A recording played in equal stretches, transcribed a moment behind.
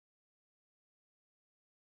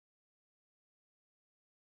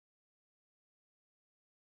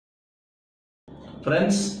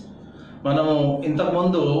Friends, మనము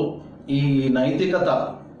ఇంతకుముందు ఈ నైతికత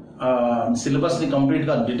సిలబస్ని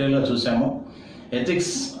కంప్లీట్గా డీటెయిల్గా చూసాము.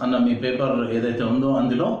 ఎథిక్స్ అన్న మీ పేపర్ ఏదైతే ఉందో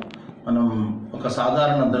అందులో మనం ఒక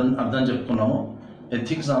సాధారణ అర్థం చెప్పుకున్నాము.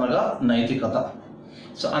 ఎథిక్స్ అనగా నైతికత.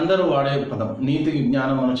 సో అందరూ వాడే పదం నీతి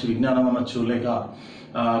విజ్ఞానం అనొచ్చు, లేక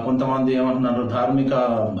కొంతమంది ఏమంటున్నారు ధార్మిక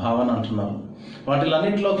భావన అంటున్నారు.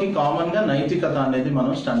 వాటిలన్నింటిలోకి కామన్గా నైతికత అనేది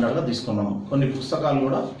మనం స్టాండర్డ్గా తీసుకున్నాము. కొన్ని పుస్తకాలు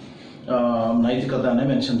కూడా నైతికత అనే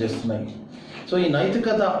మెన్షన్ చేస్తున్నాయి. సో ఈ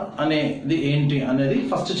నైతికత అనేది ఏంటి అనేది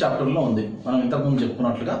ఫస్ట్ చాప్టర్లో ఉంది. మనం ఇంతకుముందు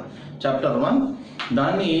చెప్పుకున్నట్లుగా చాప్టర్ 1.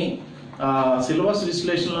 దాన్ని సిలబస్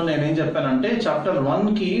విశ్లేషణలో నేనేం చెప్పానంటే చాప్టర్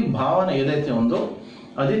 1కి భావన ఏదైతే ఉందో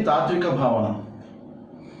అది తాత్విక భావన.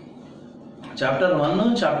 చాప్టర్ 1,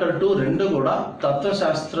 చాప్టర్ 2 రెండు కూడా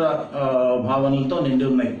తత్వశాస్త్ర భావనలతో నిండి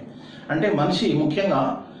ఉన్నాయి. అంటే మనిషి ముఖ్యంగా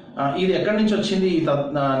ఇది ఎక్కడి నుంచి వచ్చింది, ఈ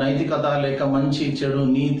నైతికత లేక మంచి చెడు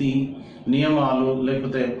నీతి నియమాలు,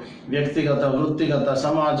 లేకపోతే వ్యక్తిగత వృత్తిగత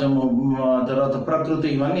సమాజము, తర్వాత ప్రకృతి,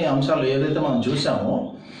 ఇవన్నీ అంశాలు ఏదైతే మనం చూసామో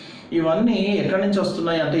ఇవన్నీ ఎక్కడి నుంచి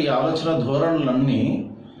వస్తున్నాయి అంటే ఈ ఆలోచన ధోరణులన్నీ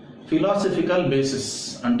ఫిలాసఫికల్ బేసిస్,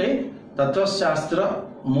 అంటే తత్వశాస్త్ర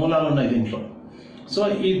మూలాలు ఉన్నాయి దీంట్లో. సో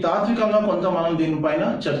ఈ తాత్వికంగా కొంత మనం దీనిపైన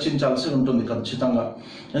చర్చించాల్సి ఉంటుంది ఖచ్చితంగా.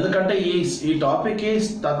 ఎందుకంటే ఈ టాపిక్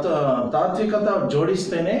తాత్వికత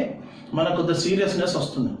జోడిస్తేనే మనకు కొంత సీరియస్నెస్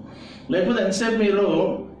వస్తుంది. లేకపోతే ఎంతసేపు మీరు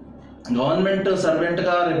గవర్నమెంట్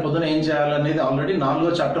సర్వెంట్గా రేపు పొద్దున ఏం చేయాలనేది ఆల్రెడీ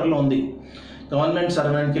 4వ చాప్టర్లో ఉంది. గవర్నమెంట్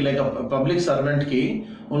సర్వెంట్కి లేక పబ్లిక్ సర్వెంట్కి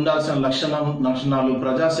ఉండాల్సిన లక్షణాలు,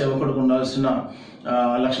 ప్రజాసేవకుడికి ఉండాల్సిన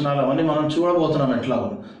లక్షణాలు అవన్నీ మనం చూడబోతున్నాం ఎట్లాగో.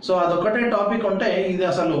 సో అదొక్కటే టాపిక్ ఉంటే ఇది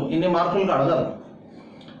అసలు ఇన్ని మార్కులకు అడగరు.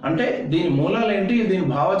 అంటే దీని మూలాలు ఏంటి, దీని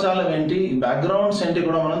భావజాలం ఏంటి, బ్యాక్గ్రౌండ్స్ ఏంటి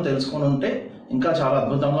కూడా మనం తెలుసుకొని ఉంటే ఇంకా చాలా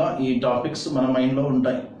అద్భుతంగా ఈ టాపిక్స్ మన మైండ్లో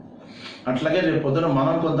ఉంటాయి. అట్లాగే రేపు పొద్దున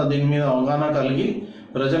మనం కొంత దీని మీద అవగాహన కలిగి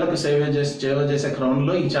ప్రజలకు సేవ చేసే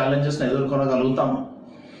క్రమంలో ఈ ఛాలెంజెస్ని ఎదుర్కొనగలుగుతాము.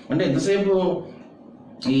 అంటే ఎంతసేపు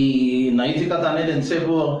ఈ నైతికత అనేది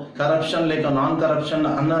ఎంతసేపు కరప్షన్ లేక నాన్ కరప్షన్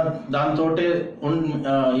అన్న దాంతో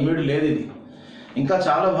ఇమిడి లేదు. ఇది ఇంకా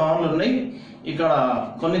చాలా భావనలు ఉన్నాయి. ఇక్కడ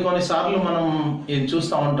కొన్నిసార్లు మనం ఇది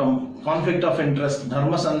చూస్తూ ఉంటాం, కాన్ఫ్లిక్ట్ ఆఫ్ ఇంట్రెస్ట్,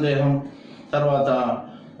 ధర్మ సందేహం, తర్వాత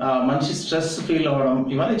మంచి స్ట్రెస్ ఫీల్ అవ్వడం,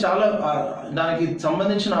 ఇవన్నీ చాలా దానికి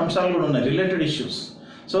సంబంధించిన అంశాలు కూడా ఉన్నాయి, రిలేటెడ్ ఇష్యూస్.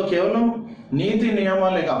 సో కేవలం నీతి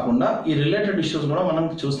నియమాలే కాకుండా ఈ రిలేటెడ్ ఇష్యూస్ కూడా మనం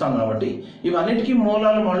చూస్తాం. కాబట్టి ఇవన్నిటికీ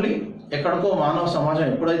మూలాలు మళ్ళీ ఎక్కడికో మానవ సమాజం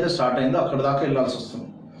ఎప్పుడైతే స్టార్ట్ అయిందో అక్కడ దాకా వెళ్ళాల్సి వస్తుంది.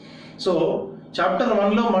 సో చాప్టర్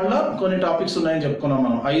 1లో మళ్ళీ కొన్ని టాపిక్స్ ఉన్నాయని చెప్పుకున్నాం.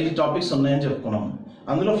 మనం 5 టాపిక్స్ ఉన్నాయని చెప్పుకున్నాం.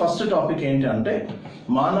 అందులో ఫస్ట్ టాపిక్ ఏంటి అంటే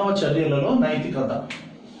మానవ చర్యలలో నైతికత.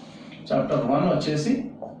 చాప్టర్ 1 వచ్చేసి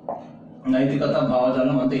నైతికత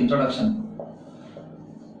భావజాలం, అంతే ఇంట్రొడక్షన్.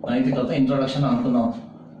 నైతికత ఇంట్రొడక్షన్ అనుకుందాం,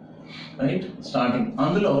 రైట్? స్టార్టింగ్.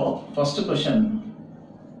 అందులో ఫస్ట్ క్వశ్చన్,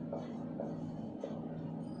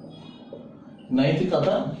 నైతికత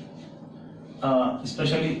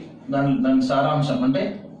ఎస్పెషల్లీ దాని సారాంశం అంటే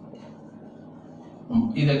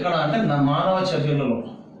ఇది ఎక్కడ అంటే మానవ చర్యలలో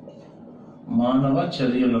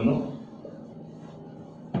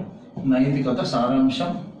నైతికత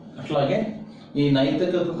సారాంశం. అట్లాగే ఈ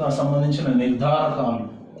నైతికతకు సంబంధించిన నిర్ధారకాలు,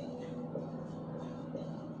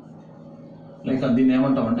 లేక దీన్ని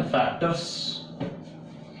ఏమంటామంటే ఫ్యాక్టర్స్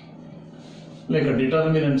లేక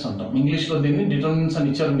డిటర్మినెంట్స్ అంటాం. ఇంగ్లీష్లో దీన్ని డిటర్మినెంట్స్ అని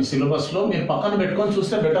ఇచ్చారు మీ సిలబస్లో. మీరు పక్కన పెట్టుకొని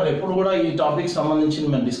చూస్తే బెటర్. ఎప్పుడు కూడా ఈ టాపిక్ సంబంధించి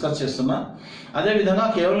మేము డిస్కస్ చేస్తున్నా. అదేవిధంగా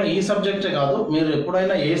కేవలం ఈ సబ్జెక్టే కాదు, మీరు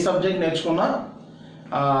ఎప్పుడైనా ఏ సబ్జెక్ట్ నేర్చుకున్నా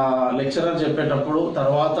లెక్చరర్ చెప్పేటప్పుడు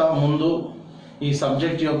తర్వాత ముందు ఈ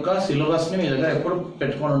సబ్జెక్ట్ యొక్క సిలబస్ని మీ దగ్గర ఎప్పుడు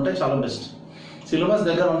పెట్టుకొని ఉంటే చాలా బెస్ట్. సిలబస్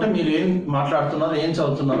దగ్గర ఉంటే మీరు ఏం మాట్లాడుతున్నారో, ఏం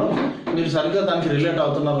చదువుతున్నారో, మీరు సరిగ్గా దానికి రిలేట్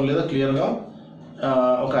అవుతున్నారో లేదో క్లియర్గా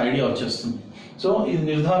ఒక ఐడియా వచ్చేస్తుంది. సో ఇది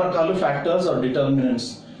నిర్ధారకాలు, ఫ్యాక్టర్స్ ఆర్ డిటర్మినెంట్స్.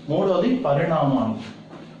 మూడవది పరిణామాలు.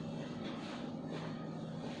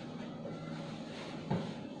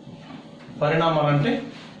 పరిణామాలు అంటే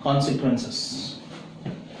కాన్సిక్వెన్సెస్.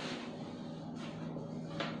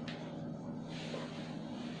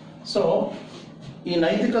 సో ఈ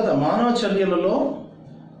నైతికత, మానవ చర్యలలో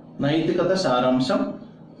నైతికత సారాంశం,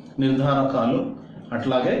 నిర్ధారకాలు,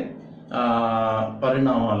 అట్లాగే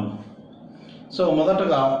పరిణామాలు. సో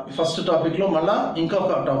మొదటగా ఫస్ట్ టాపిక్లో మళ్ళా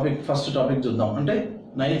ఇంకొక ఫస్ట్ టాపిక్ చూద్దాం. అంటే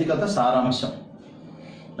నైతికత సారాంశం,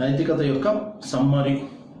 నైతికత యొక్క summary,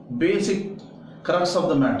 basic crux of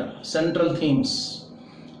the matter, central themes.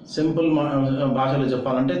 Simple భాషలో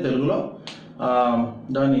చెప్పాలంటే తెలుగులో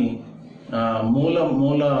దాని మూల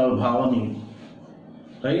భావనలు,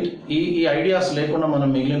 రైట్? ఈ ఐడియాస్ లేకుండా మనం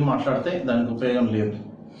మిగిలిన మాట్లాడితే దానికి ఉపయోగం లేదు.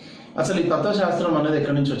 అసలు ఈ తత్వశాస్త్రం అనేది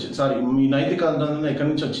ఎక్కడి నుంచి వచ్చింది, ఈ నైతికత అనేది ఎక్కడి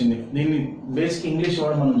నుంచి వచ్చింది? దీన్ని బేసిక్ ఇంగ్లీష్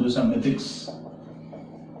వర్డ్ మనం చూసాం, ఎథిక్స్.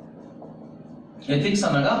 ఎథిక్స్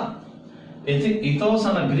అనగా ఇథోస్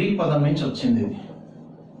అన్న గ్రీక్ పదం నుంచి వచ్చింది ఇది.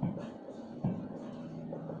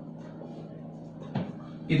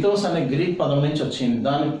 ఇథోస్ అనే గ్రీక్ పదం నుంచి వచ్చింది.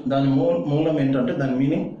 దాని మూలం ఏంటంటే, దాని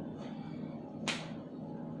మీనింగ్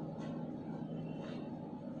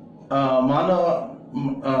మానవ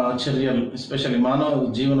చర్యలు, ఎస్పెషల్లీ మానవ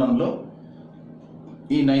జీవనంలో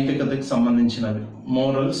ఈ నైతికతకి సంబంధించినవి,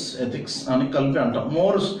 మోరల్స్, ఎథిక్స్ అని కలిపి అంటాం.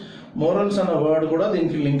 మోరల్స్ అన్న వర్డ్ కూడా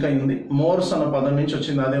దీనికి లింక్ అయింది. మోర్స్ అన్న పదం నుంచి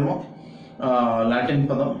వచ్చింది, అదేమో లాటిన్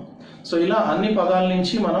పదం. సో ఇలా అన్ని పదాల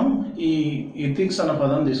నుంచి మనం ఈ ఎథిక్స్ అన్న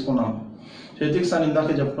పదం తీసుకున్నాం. ఎథిక్స్ అని ఇందాక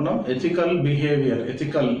చెప్పుకున్నాం. ఎథికల్ బిహేవియర్,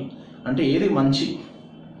 ఎథికల్ అంటే ఏది మంచి.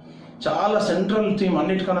 చాలా సెంట్రల్ థీమ్,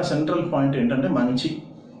 అన్నిటికన్నా సెంట్రల్ పాయింట్ ఏంటంటే మంచి.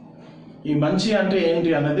 ఈ మంచి అంటే ఏంటి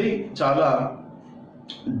అనేది చాలా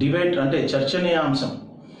డిబేట్, అంటే చర్చనీయాంశం.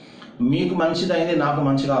 మీకు మంచిదైంది నాకు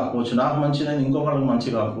మంచి కాకపోవచ్చు, నాకు మంచిదైంది ఇంకొకరికి మంచి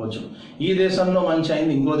కాకపోవచ్చు, ఈ దేశంలో మంచి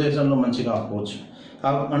అయింది ఇంకో దేశంలో మంచి కాకపోవచ్చు.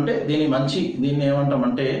 అంటే దీన్ని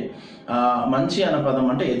ఏమంటామంటే, మంచి అన్న పదం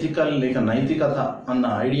అంటే ఎథికల్ లేక నైతికత అన్న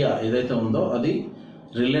ఐడియా ఏదైతే ఉందో అది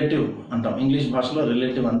రిలేటివ్ అంటాం. ఇంగ్లీష్ భాషలో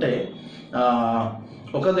రిలేటివ్ అంటే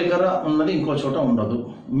ఒక దగ్గర ఉన్నది ఇంకో చోట ఉండదు.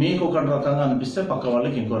 మీకు ఒక రకంగా అనిపిస్తే పక్క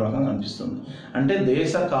వాళ్ళకి ఇంకో రకంగా అనిపిస్తుంది. అంటే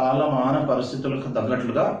దేశ కాలమాన పరిస్థితులకు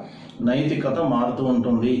తగ్గట్లుగా నైతికత మారుతూ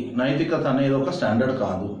ఉంటుంది. నైతికత అనేది ఒక స్టాండర్డ్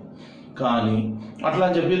కాదు. కానీ అట్లా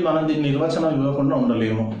అని చెప్పి మనం దీన్ని నిర్వచనం ఇవ్వకుండా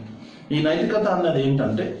ఉండలేము. ఈ నైతికత అన్నది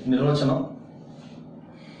ఏంటంటే, నిర్వచనం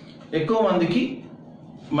ఎక్కువ మందికి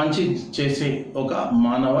మంచి చేసే ఒక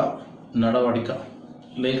మానవ నడవడిక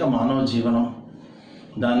లేక మానవ జీవనం,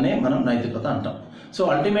 దాన్నే మనం నైతికత అంటాం. సో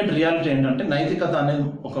అల్టిమేట్ రియాలిటీ ఏంటంటే, నైతికత అనేది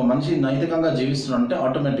ఒక మనిషి నైతికంగా జీవిస్తున్నాడంటే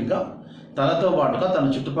ఆటోమేటిక్గా తనతో పాటుగా తన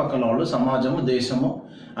చుట్టుపక్కల వాళ్ళు, సమాజము, దేశము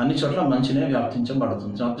అన్ని చోట్ల మంచినే వ్యాప్తి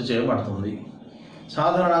చేయబడుతుంది.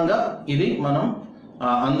 సాధారణంగా ఇది మనం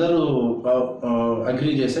అందరూ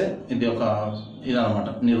అగ్రీ చేసే ఇది ఒక ఇదన్నమాట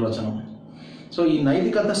నిర్వచనం. సో ఈ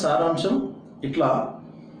నైతికత సారాంశం ఇట్లా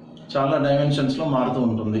చాలా డైమెన్షన్స్లో మారుతూ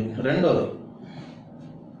ఉంటుంది. రెండోది,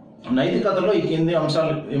 నైతికతలో ఈ కింది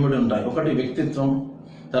అంశాలు ఇమిడి ఉంటాయి. ఒకటి వ్యక్తిత్వం,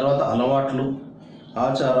 తర్వాత అలవాట్లు,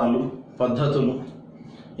 ఆచారాలు, పద్ధతులు,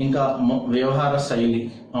 ఇంకా వ్యవహార శైలి.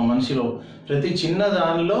 మనిషిలో ప్రతి చిన్న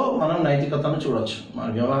దానిలో మనం నైతికతను చూడొచ్చు. మన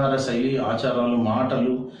వ్యవహార శైలి, ఆచారాలు,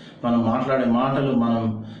 మాటలు, మనం మాట్లాడే మాటలు,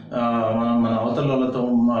 మన అవతలతో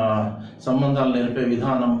సంబంధాలు నేర్పే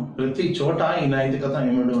విధానం, ప్రతి చోట ఈ నైతికత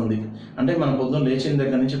ఇమిడి ఉంది. అంటే మనం పొద్దున్న లేచిన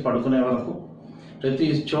దగ్గర నుంచి పడుకునే వరకు ప్రతి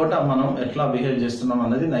చోట మనం ఎట్లా బిహేవ్ చేస్తున్నాం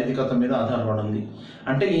అనేది నైతికత మీద ఆధారపడి ఉంది.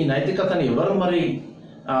 అంటే ఈ నైతికతని ఎవరు మరి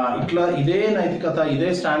ఇదే నైతికత,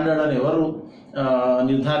 ఇదే స్టాండర్డ్ అని ఎవరు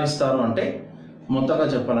నిర్ధారిస్తారు అంటే, మొత్తంగా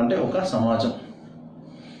చెప్పాలంటే ఒక సమాజం.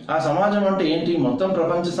 ఆ సమాజం అంటే ఏంటి? మొత్తం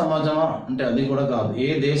ప్రపంచ సమాజమా అంటే అది కూడా కాదు. ఏ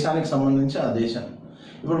దేశానికి సంబంధించి ఆ దేశం.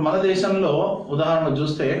 ఇప్పుడు మన దేశంలో ఉదాహరణ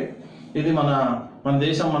చూస్తే, ఇది మన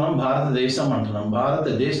దేశం, మనం భారతదేశం అంటున్నాం.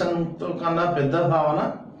 భారతదేశంతో కన్నా పెద్ద భావన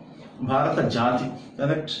భారత జాతి.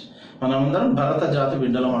 కరెక్ట్? మనమందరం భరత జాతి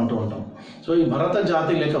బిడ్డలం అంటూ ఉంటాం. సో ఈ భరత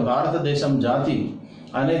జాతి లేక భారతదేశం జాతి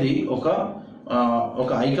అనేది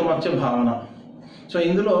ఒక ఐకమత్య భావన. సో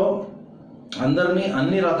ఇందులో అందరినీ,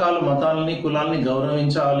 అన్ని రకాల మతాలని, కులాల్ని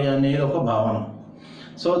గౌరవించాలి అనేది ఒక భావన.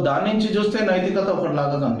 సో దాని నుంచి చూస్తే నైతికత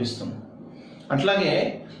ఒకటిలాగా కనిపిస్తుంది. అట్లాగే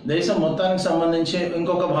దేశం మొత్తానికి సంబంధించి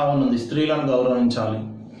ఇంకొక భావన ఉంది, స్త్రీలను గౌరవించాలి.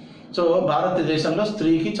 సో భారతదేశంలో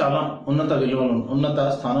స్త్రీకి చాలా ఉన్నత విలువలు, ఉన్నత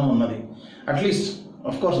స్థానం ఉన్నది. అట్లీస్ట్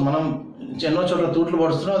కోర్స్ మనం ఎన్నో చోట్ల తూట్లు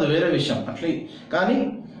పడుస్తున్నాం, అది వేరే విషయం. కానీ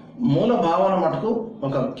మూల భావన మటుకు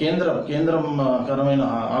ఒక కేంద్రకరమైన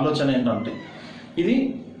ఆలోచన ఏంటంటే, ఇది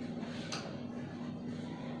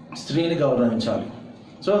స్త్రీని గౌరవించాలి.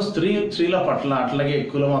 సో స్త్రీల పట్ల, అట్లాగే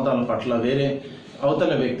కుల మతాల పట్ల, వేరే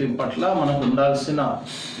అవతల వ్యక్తి పట్ల మనకు ఉండాల్సిన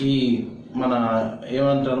ఈ మన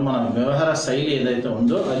వ్యవహార శైలి ఏదైతే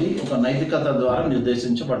ఉందో అది ఒక నైతికత ద్వారా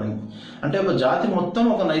నిర్దేశించబడింది. అంటే ఒక జాతి మొత్తం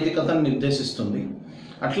ఒక నైతికతను నిర్దేశిస్తుంది.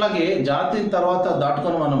 అట్లాగే జాతి తర్వాత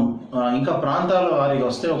దాటుకొని మనం ఇంకా ప్రాంతాల వారిగా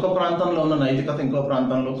వస్తే, ఒక ప్రాంతంలో ఉన్న నైతికత ఇంకో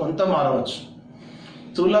ప్రాంతంలో కొంత మారవచ్చు.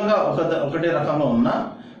 స్థూలంగా ఒకటే రకంగా ఉన్న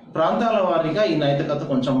ప్రాంతాల వారీగా ఈ నైతికత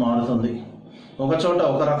కొంచెం మారుతుంది. ఒక చోట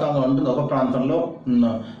ఒక రకంగా ఉంటుంది ఒక ప్రాంతంలో.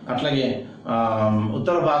 అట్లాగే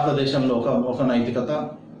ఉత్తర భారతదేశంలో ఒక నైతికత,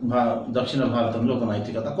 దక్షిణ భారతంలో ఒక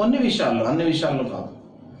నైతికత, కొన్ని విషయాల్లో, అన్ని విషయాల్లో కాదు.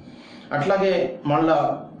 అట్లాగే మళ్ళా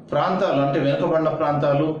ప్రాంతాలు అంటే వెనుకబడిన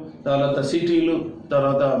ప్రాంతాలు, తర్వాత సిటీలు,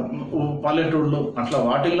 తర్వాత పల్లెటూళ్ళు, అట్లా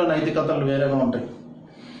వాటిల్లో నైతికతలు వేరేగా ఉంటాయి.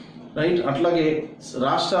 రైట్? అట్లాగే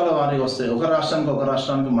రాష్ట్రాల వారికి వస్తే ఒక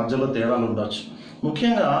రాష్ట్రానికి మధ్యలో తేడాలు ఉండొచ్చు.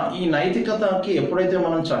 ముఖ్యంగా ఈ నైతికతకి ఎప్పుడైతే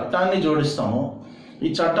మనం చట్టాన్ని జోడిస్తామో, ఈ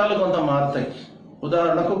చట్టాలు కొంత మారుతాయి.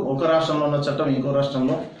 ఉదాహరణకు ఒక రాష్ట్రంలో ఉన్న చట్టం ఇంకో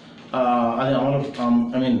రాష్ట్రంలో అది అమలు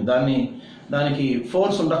దానికి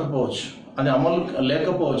ఫోర్స్ ఉండకపోవచ్చు. అది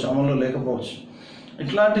అమల్లో లేకపోవచ్చు.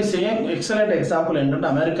 ఇట్లాంటి సేమ్ ఎక్సలెంట్ ఎగ్జాంపుల్ ఏంటంటే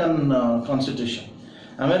అమెరికన్ కాన్స్టిట్యూషన్.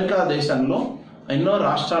 అమెరికా దేశంలో ఎన్నో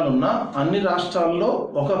రాష్ట్రాలు ఉన్నా అన్ని రాష్ట్రాల్లో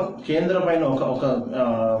ఒక కేంద్రమైన ఒక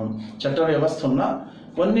చట్ట వ్యవస్థ ఉన్నా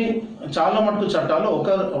కొన్ని చాలా మటుకు చట్టాలు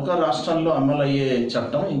ఒక రాష్ట్రంలో అమలు అయ్యే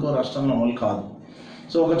చట్టం ఇంకో రాష్ట్రంలో అమలు కాదు.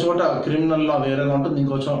 సో ఒక చోట క్రిమినల్ లా వేరేగా ఉంటుంది,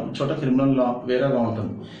 ఇంకో చోట క్రిమినల్ లా వేరేగా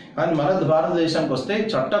ఉంటుంది. కానీ మన భారతదేశానికి వస్తే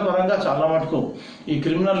చట్టపరంగా చాలా మటుకు ఈ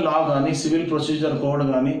క్రిమినల్ లా కానీ, సివిల్ ప్రొసీజర్ కోడ్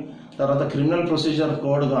కానీ, తర్వాత క్రిమినల్ ప్రొసీజర్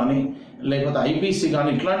కోడ్ కానీ, లేకపోతే ఐపీసీ కానీ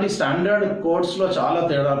ఇట్లాంటి స్టాండర్డ్ కోడ్స్లో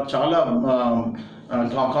చాలా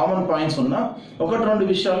కామన్ పాయింట్స్ ఉన్నా 1-2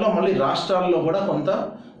 విషయాల్లో మళ్ళీ రాష్ట్రాల్లో కూడా కొంత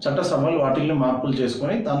చట్టసభలు వాటిల్లో మార్పులు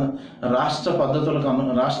చేసుకొని తన రాష్ట్ర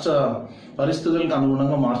పరిస్థితులకు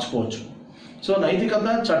అనుగుణంగా మార్చుకోవచ్చు. సో నైతికత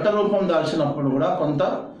చట్ట రూపం దాల్చినప్పుడు కూడా కొంత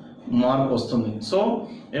మార్పు వస్తుంది. సో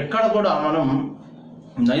ఎక్కడ కూడా మనం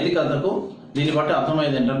నైతికతకు దీన్ని బట్టి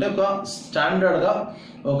అర్థమయ్యేది ఏంటంటే ఒక స్టాండర్డ్గా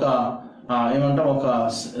ఏమంటాం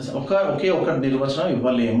ఒకే నిర్వచనం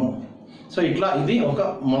ఇవ్వలేము. సో ఇది ఒక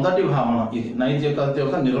మొదటి భావన. ఇది నైతికత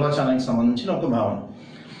యొక్క నిర్వచనానికి సంబంధించిన ఒక భావన.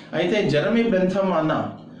 అయితే జెరెమీ బెంథమ్ అన్న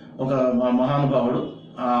ఒక మహానుభావుడు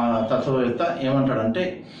తత్వవేత్త ఏమంటాడంటే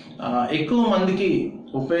ఎక్కువ మందికి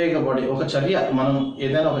ఉపయోగపడే ఒక చర్య, మనం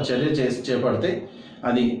ఏదైనా ఒక చర్య చేపడితే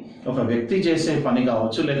అది ఒక వ్యక్తి చేసే పని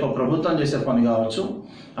కావచ్చు, లేక ప్రభుత్వం చేసే పని కావచ్చు,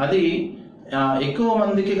 అది ఎక్కువ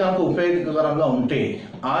మందికి కనుక ఉపయోగకరంగా ఉంటే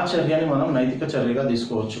ఆ చర్యని మనం నైతిక చర్యగా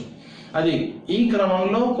తీసుకోవచ్చు. అది ఈ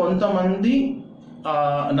క్రమంలో కొంతమంది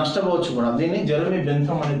నష్టపోవచ్చు కూడా. దీన్ని జెరెమీ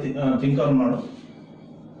బెంథమ్ అనే థింకర్ ఉన్నాడు.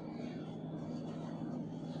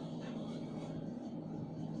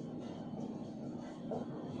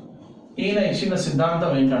 ఈయన ఇచ్చిన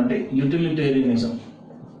సిద్ధాంతం ఏంటంటే యూటిలిటేరియనిజం.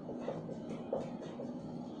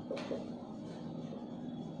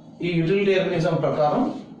 ఈ యూటిలిటేరియనిజం ప్రకారం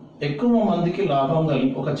ఎక్కువ మందికి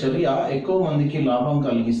ఒక చర్య ఎక్కువ మందికి లాభం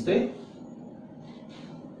కలిగిస్తే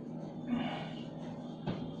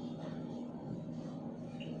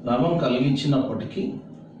లాభం కలిగించినప్పటికీ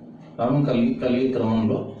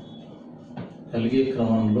కలిగే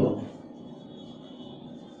క్రమంలో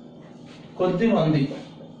కొద్ది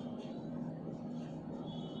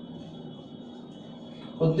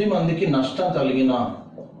మందికి నష్టం కలిగిన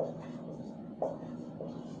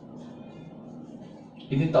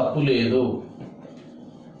ఇది తప్పు లేదు,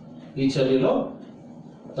 ఈ చర్యలో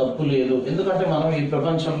తప్పు లేదు. ఎందుకంటే మనం ఈ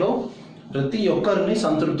ప్రపంచంలో ప్రతి ఒక్కరిని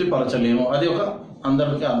సంతృప్తి పరచలేము. అది ఒక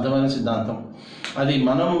అందరికీ అర్థమైన సిద్ధాంతం. అది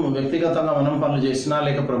మనం వ్యక్తిగతంగా మనం పనులు చేసినా,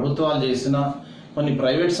 లేక ప్రభుత్వాలు చేసినా, కొన్ని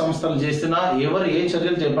ప్రైవేట్ సంస్థలు చేసినా, ఎవరు ఏ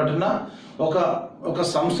చర్యలు చేపట్టినా ఒక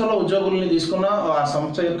సంస్థలో ఉద్యోగుల్ని తీసుకున్న ఆ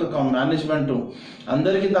సంస్థ యొక్క మేనేజ్మెంట్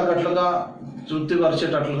అందరికీ తగ్గట్లుగా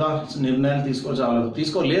తృప్తిపరిచేటట్లుగా నిర్ణయాలు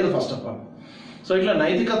తీసుకోలేదు ఫస్ట్ ఆఫ్ ఆల్. సో ఇట్లా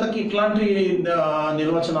నైతికతకి ఇట్లాంటి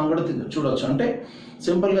నిర్వచనం కూడా చూడవచ్చు. అంటే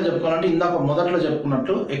సింపుల్గా చెప్పుకోవాలంటే ఇందాక మొదట్లో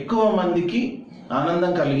చెప్పుకున్నట్లు ఎక్కువ మందికి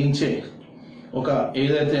ఆనందం కలిగించే ఒక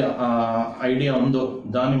ఏదైతే ఐడియా ఉందో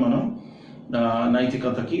దాన్ని మనం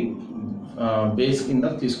నైతికతకి బేస్ కింద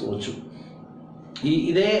తీసుకోవచ్చు.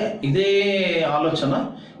 ఇదే ఆలోచన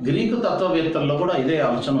గ్రీకు తత్వవేత్తల్లో కూడా ఇదే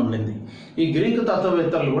ఆలోచన ఉండింది. ఈ గ్రీకు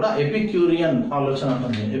తత్వవేత్తలు కూడా ఎపిక్యూరియన్ ఆలోచన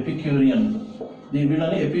ఉంటుంది.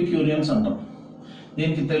 వీళ్ళని ఎపిక్యూరియన్స్ అంటాం.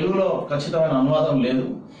 దీనికి తెలుగులో ఖచ్చితమైన అనువాదం లేదు.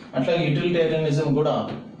 అట్లాగే యూటిలిటేరియనిజం కూడా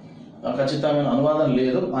ఖచ్చితమైన అనువాదం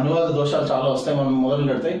లేదు. అనువాద దోషాలు చాలా వస్తాయి, మనం మొదలు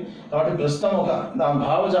పెడతాయి. కాబట్టి ప్రస్తుతం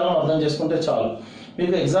భావజాలం అర్థం చేసుకుంటే చాలు.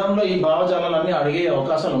 మీకు ఎగ్జామ్లో ఈ భావజాలాలన్నీ అడిగే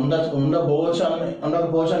అవకాశాలు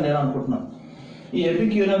ఉండకపోవచ్చు అని నేను అనుకుంటున్నాను. ఈ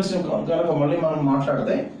ఎపిక్యూరియన్స్ కనుక మళ్ళీ మనం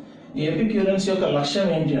మాట్లాడితే ఈ ఎపిక్యూరియన్స్ యొక్క లక్ష్యం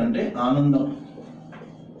ఏంటి అంటే ఆనందం.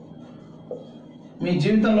 మీ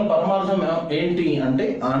జీవితంలో పరమార్థం ఏంటి అంటే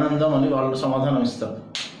ఆనందం అని వాళ్ళు సమాధానం ఇస్తారు.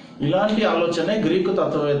 ఇలాంటి ఆలోచనే గ్రీకు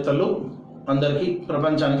తత్వవేత్తలు అందరికీ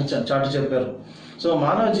ప్రపంచానికి చాటి చెప్పారు. సో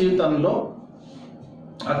మానవ జీవితంలో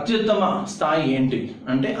అత్యుత్తమ స్థాయి ఏంటి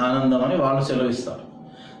అంటే ఆనందం అని వాళ్ళు సెలవిస్తారు.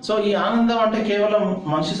 సో ఈ ఆనందం అంటే కేవలం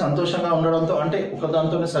మనిషి సంతోషంగా ఉండడంతో అంటే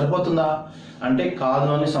ఒకదానితోనే సరిపోతుందా అంటే కాదు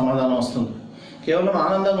అని సమాధానం వస్తుంది. కేవలం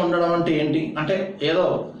ఆనందంగా ఉండడం అంటే ఏంటి అంటే ఏదో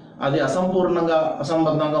అది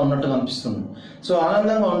అసంబద్ధంగా ఉన్నట్టుగా అనిపిస్తుంది. సో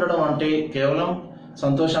ఆనందంగా ఉండడం అంటే కేవలం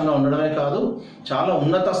సంతోషంగా ఉండడమే కాదు, చాలా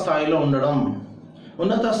ఉన్నత స్థాయిలో ఉండడం.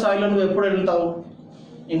 ఉన్నత స్థాయిలో నువ్వు ఎప్పుడు వెళ్తావు?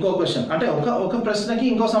 ఇంకో క్వశ్చన్ అంటే ఒక ప్రశ్నకి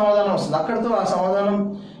ఇంకో సమాధానం వస్తుంది. అక్కడితో ఆ సమాధానం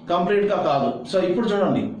కంప్లీట్గా కాదు. సో ఇప్పుడు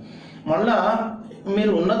చూడండి, మళ్ళా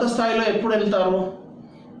మీరు ఉన్నత స్థాయిలో ఎప్పుడు వెళ్తారు?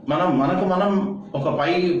 మనం ఒక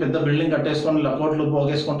పెద్ద బిల్డింగ్ కట్టేసుకొని కోట్లు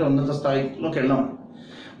పోగేసుకుంటే ఉన్నత స్థాయిలోకి వెళ్ళాం.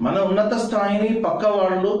 మన ఉన్నత స్థాయిని పక్క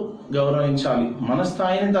వాళ్ళు గౌరవించాలి, మన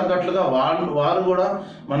స్థాయిని తగ్గట్లుగా వారు కూడా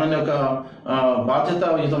మనని ఒక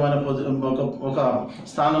బాధ్యతాయుతమైన ఒక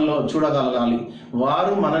స్థానంలో చూడగలగాలి,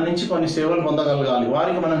 వారు మన నుంచి కొన్ని సేవలు పొందగలగాలి,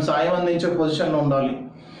 వారికి మనం సాయం అందించే పొజిషన్లో ఉండాలి.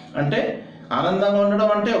 అంటే ఆనందంగా ఉండడం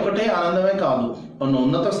అంటే ఒకటే ఆనందమే కాదు,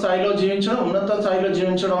 ఉన్నత స్థాయిలో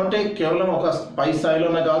జీవించడం అంటే కేవలం ఒక పై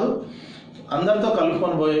స్థాయిలోనే కాదు, అందరితో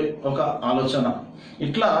కలుపుకొని పోయే ఒక ఆలోచన.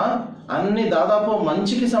 ఇట్లా అన్ని దాదాపు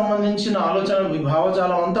మంచికి సంబంధించిన ఆలోచన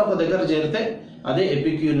భావజాలం అంతా ఒక దగ్గర చేరితే అదే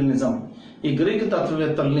ఎపిక్యూరియనిజం. ఈ గ్రీకు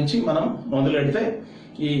తత్వవేత్తల నుంచి మనం మొదలెడితే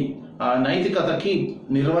ఈ నైతికతకి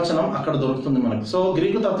నిర్వచనం అక్కడ దొరుకుతుంది మనకి. సో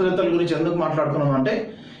గ్రీకు తత్వవేత్తల గురించి ఎందుకు మాట్లాడుకున్నాం అంటే,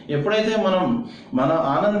 ఎప్పుడైతే మనం మన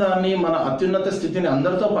ఆనందాన్ని, మన అత్యున్నత స్థితిని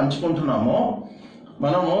అందరితో పంచుకుంటున్నామో,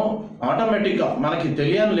 మనము ఆటోమేటిక్గా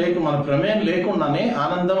మనకి మన ప్రమేయం లేకుండానే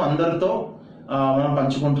ఆనందం అందరితో మనం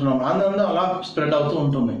పంచుకుంటున్నాం. ఆనందం అలా స్ప్రెడ్ అవుతూ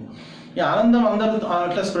ఉంటుంది. ఈ ఆనందం అందరితో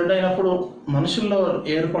అట్లా స్ప్రెడ్ అయినప్పుడు మనుషుల్లో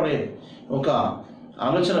ఏర్పడే ఒక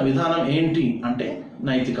ఆలోచన విధానం ఏంటి అంటే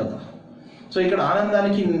నైతికత. సో ఇక్కడ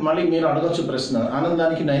ఆనందానికి మళ్ళీ మీరు అడగచ్చు ప్రశ్న,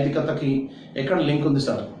 ఆనందానికి నైతికతకి ఎక్కడ లింక్ ఉంది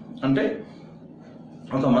సార్ అంటే,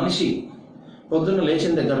 ఒక మనిషి పొద్దున్న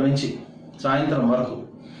లేచిన దగ్గర నుంచి సాయంత్రం వరకు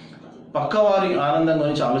పక్కవారి ఆనందం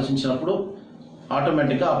గురించి ఆలోచించినప్పుడు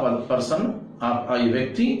ఆటోమేటిక్గా ఆ పర్సన్, ఈ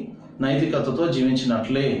వ్యక్తి నైతికతతో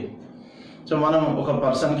జీవించినట్లే. సో మనం ఒక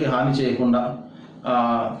పర్సన్కి హాని చేయకుండా,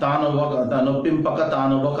 నొప్పింపక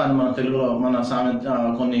తానువ్వక అని మన తెలుగులో మన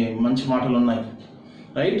కొన్ని మంచి మాటలు ఉన్నాయి,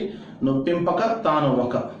 రైట్? నొప్పింపక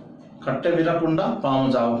తానువ్వక, కట్టె విరకుండా పాము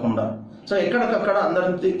జావకుండా. సో ఎక్కడికక్కడ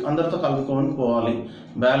అందరితో కలుపుకొని పోవాలి,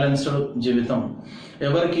 బ్యాలెన్స్డ్ జీవితం.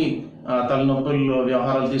 ఎవరికి తలనొప్పుల్లో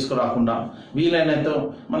వ్యవహారాలు తీసుకురాకుండా వీలైనంత.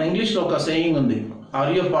 మన ఇంగ్లీష్లో ఒక సేయింగ్ ఉంది,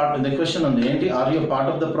 ద క్వశ్చన్ ఉంది ఏంటి, are you part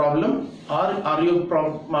of the problem are are you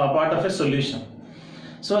part of a solution.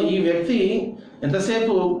 So ఈ వ్యక్తి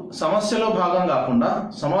ఎంతసేపు సమస్యలో భాగం కాకుండా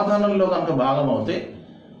సమాధానంలో కనుక భాగం అవుతే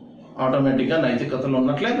ఆటోమేటిక్గా నైతికతలో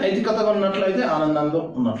ఉన్నట్లయితే ఆనందంలో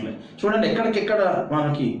ఉన్నట్లే. చూడండి ఎక్కడికెక్కడ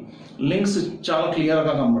మనకి లింక్స్ చాలా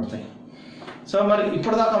క్లియర్గా కనబడతాయి. సో మరి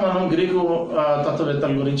ఇప్పటిదాకా మనం గ్రీకు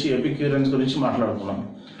తత్వవేత్తల గురించి, ఎపిక్యూరియన్స్ గురించి మాట్లాడుకున్నాం.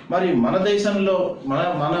 మరి మన దేశంలో మన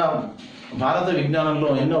భారత విజ్ఞానంలో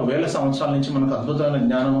ఎన్నో వేల సంవత్సరాల నుంచి మనకు అద్భుతమైన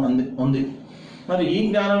జ్ఞానం ఉంది. మరి ఈ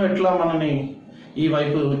జ్ఞానం ఎట్లా మనని ఈ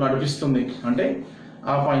వైపు నడిపిస్తుంది అంటే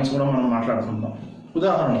ఆ పాయింట్స్ కూడా మనం మాట్లాడుకుందాం.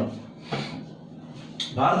 ఉదాహరణ,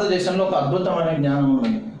 భారతదేశంలో ఒక అద్భుతమైన జ్ఞానం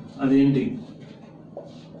ఉన్నది. అదేంటి?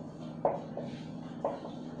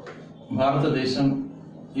 భారతదేశం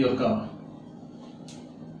యొక్క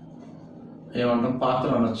ఏమంటాం పాత్ర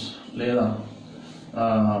అనొచ్చు, లేదా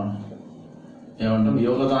ఏమంటాం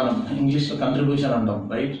యోగదానం, ఇంగ్లీష్లో కంట్రిబ్యూషన్ అంటాం,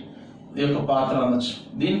 రైట్? ఈ యొక్క పాత్ర అనొచ్చు.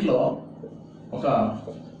 దీంట్లో ఒక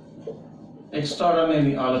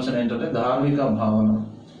ఎక్స్ట్రాడనరీ ఆలోచన ఏంటంటే ధార్మిక భావన,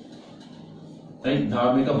 రైట్?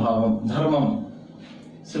 ధార్మిక భావం, ధర్మం.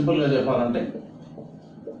 సింపుల్గా చెప్పాలంటే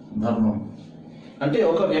ధర్మం అంటే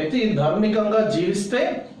ఒక వ్యక్తి ధార్మికంగా జీవిస్తే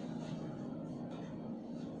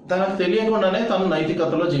తనకు తెలియకుండానే తను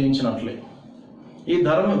నైతికతలో జీవించినట్లే. ఈ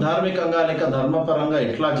ధార్మికంగా లేక ధర్మపరంగా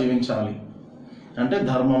ఎట్లా జీవించాలి అంటే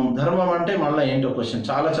ధర్మం అంటే మళ్ళీ ఏంటో క్వశ్చన్.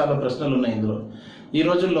 చాలా ప్రశ్నలు ఉన్నాయి ఇందులో. ఈ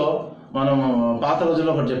రోజుల్లో మనం పాత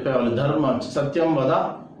రోజుల్లో ఒకటి చెప్పేవాళ్ళు, సత్యం వద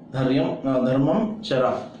ధర్మం చర,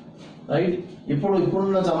 రైట్?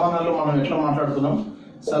 ఇప్పుడున్న జమానాలో మనం ఎట్లా మాట్లాడుతున్నాం,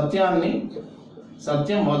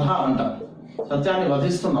 సత్యం వధ అంటాం, సత్యాన్ని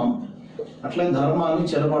వధిస్తున్నాం, అట్లే ధర్మాన్ని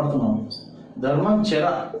చెరబడుతున్నాం, ధర్మాన్ని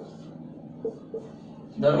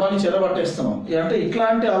చెరబట్టేస్తున్నాం. అంటే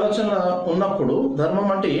ఇట్లాంటి ఆలోచన ఉన్నప్పుడు ధర్మం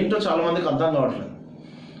అంటే ఏంటో చాలా మందికి అర్థం కావట్లేదు.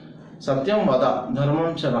 సత్యం వద ధర్మం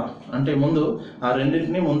చర అంటే ముందు ఆ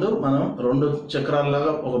రెండింటినీ మనం 2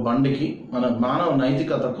 చక్రాలలాగా ఒక బండికి మన మానవ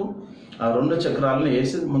నైతికతకు ఆ 2 చక్రాలను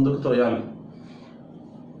వేసి ముందుకు తోయాలి.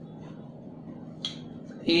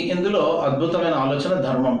 ఇందులో అద్భుతమైన ఆలోచన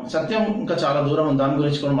ధర్మం. సత్యం ఇంకా చాలా దూరం ఉంది, దాని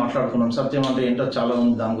గురించి కూడా మాట్లాడుకున్నాం. సత్యం అంటే ఏంటో చాలా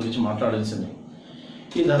ఉంది, దాని గురించి మాట్లాడాల్సింది.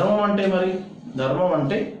 ఈ ధర్మం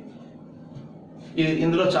అంటే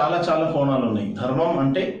ఇందులో చాలా కోణాలు ఉన్నాయి. ధర్మం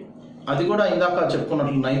అంటే అది కూడా ఇందాక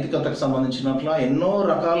చెప్పుకున్నట్లు నైతికతకు సంబంధించినట్లు ఎన్నో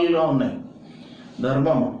రకాలుగా ఉన్నాయి.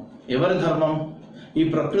 ధర్మం, ఎవరి ధర్మం? ఈ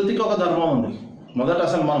ప్రకృతికి ఒక ధర్మం ఉంది. మొదట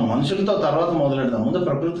అసలు మనం మనుషులతో తర్వాత మొదలెడదాం, ముందు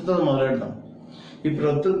ప్రకృతితో మొదలెడదాం. ఈ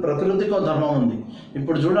ప్రకృతికి ఒక ధర్మం ఉంది.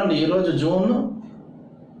 ఇప్పుడు చూడండి, ఈరోజు జూన్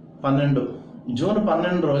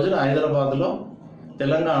 12 రోజున హైదరాబాద్లో,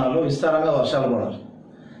 తెలంగాణలో విస్తారంగా వర్షాలు పడాలి.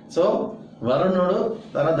 సో వరుణుడు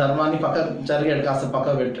తన ధర్మాన్ని కాస్త పక్క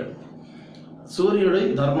పెట్టాడు. సూర్యుడి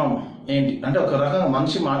ధర్మం ఏంటి అంటే, ఒక రకంగా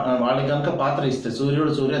మనిషి వాళ్ళకి కనుక పాత్ర ఇస్తే,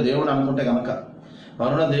 సూర్య దేవుడు అనుకుంటే కనుక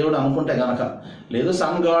వరుణ దేవుడు అనుకుంటే గనక. లేదు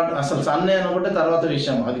సన్ గాడ్, అసలు సన్నే అనుకుంటే తర్వాత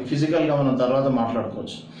విషయం, అది ఫిజికల్గా మనం తర్వాత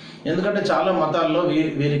మాట్లాడుకోవచ్చు. ఎందుకంటే చాలా మతాల్లో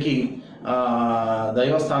వీరికి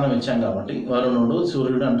దైవస్థానం ఇచ్చాం కాబట్టి వరుణుడు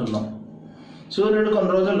సూర్యుడు అంటున్నాం. సూర్యుడు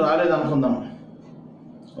కొన్ని రోజులు రాలేదనుకుందాం,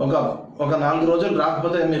 ఒక 4 రోజులు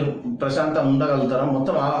రాకపోతే మీరు ప్రశాంతంగా ఉండగలుగుతారా?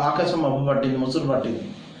 మొత్తం ఆకాశం మబ్బు పట్టింది, ముసురు పట్టింది,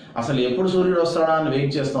 అసలు ఎప్పుడు సూర్యుడు వస్తాడా అని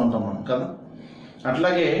వెయిట్ చేస్తూ ఉంటాం మనం కదా.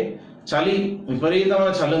 అట్లాగే చలి,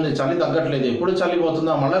 విపరీతమైన చలి ఉంది, చలి తగ్గట్లేదు, ఎప్పుడు చలి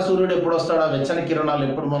పోతుందా, మళ్ళీ సూర్యుడు ఎప్పుడు వస్తాడా, వెచ్చని కిరణాలు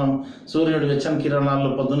ఎప్పుడు మనం సూర్యుడు వెచ్చని కిరణాల్లో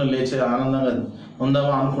పొద్దున్న లేచే ఆనందంగా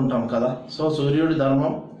ఉందామా అనుకుంటాం కదా. సో సూర్యుడి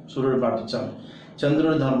ధర్మం సూర్యుడు పాటించాలి,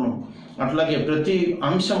 చంద్రుడి ధర్మం అట్లాగే ప్రతి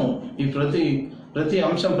అంశము, ఈ ప్రతి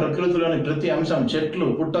అంశం, ప్రకృతిలోని ప్రతి అంశం, చెట్లు,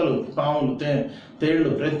 పుట్టలు, పాములు, తేళ్లు,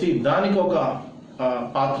 ప్రతి దానికి ఒక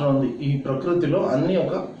పాత్ర ఉంది. ఈ ప్రకృతిలో అన్నీ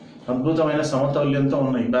ఒక అద్భుతమైన సమతౌల్యంతో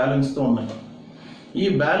ఉన్నాయి, బ్యాలెన్స్తో ఉన్నాయి. ఈ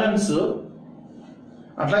బ్యాలెన్స్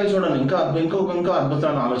అట్లాగే చూడండి, ఇంకా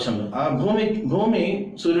అద్భుతమైన ఆలోచనలు. ఆ భూమి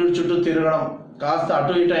సూర్యుడి చుట్టూ తిరగడం, కాస్త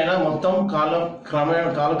అటు ఇటు అయినా మొత్తం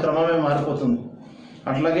కాలక్రమమే మారిపోతుంది.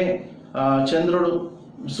 అట్లాగే చంద్రుడు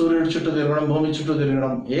సూర్యుడి చుట్టూ తిరగడం, భూమి చుట్టూ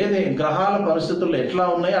తిరగడం, ఏది గ్రహాల పరిస్థితుల్లో ఎట్లా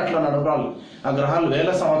ఉన్నాయి అట్లా నడపాలి. ఆ గ్రహాలు వేల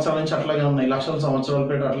సంవత్సరాల నుంచి అట్లాగే ఉన్నాయి, లక్షల సంవత్సరాల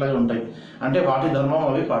పేట అట్లాగే ఉంటాయి. అంటే వాటి ధర్మం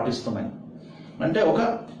అవి పాటిస్తున్నాయి. అంటే ఒక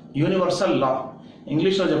యూనివర్సల్ లా.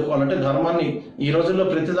 ఇంగ్లీష్లో చెప్పుకోవాలంటే ధర్మాన్ని ఈ రోజుల్లో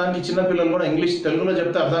ప్రతిదానికి చిన్నపిల్లలు కూడా తెలుగులో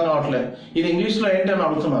చెప్తే అర్థం కావట్లేదు, ఇది ఇంగ్లీష్లో ఏంటి అని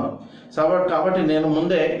అడుగుతున్నారు. కాబట్టి నేను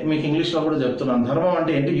ముందే మీకు ఇంగ్లీష్లో కూడా చెప్తున్నాను, ధర్మం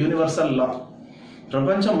అంటే ఏంటి? Universal law.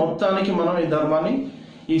 ప్రపంచం మొత్తానికి మనం ఈ ధర్మాన్ని,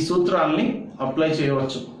 ఈ సూత్రాల్ని అప్లై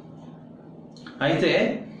చేయవచ్చు. అయితే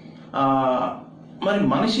మరి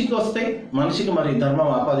మనిషికి వస్తే, మనిషికి మరి ధర్మం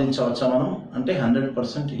ఆపాదించవచ్చా మనం అంటే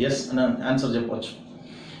 100% ఎస్ అని ఆన్సర్ చెప్పవచ్చు.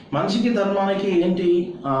 మనిషికి ధర్మానికి ఏంటి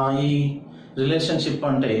ఈ రిలేషన్షిప్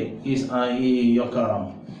అంటే ఈ యొక్క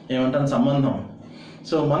ఏమంటారు సంబంధం.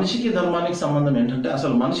 సో మనిషికి ధర్మానికి సంబంధం ఏంటంటే,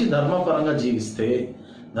 అసలు మనిషి ధర్మపరంగా జీవిస్తే,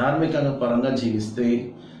 ధార్మిక పరంగా జీవిస్తే,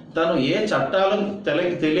 తను ఏ చట్టాలు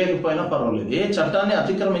తెలియకపోయినా పర్వాలేదు, ఏ చట్టాన్ని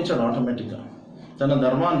అతిక్రమించాడు ఆటోమేటిక్గా. తన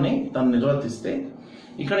ధర్మాన్ని తను నిర్వర్తిస్తే,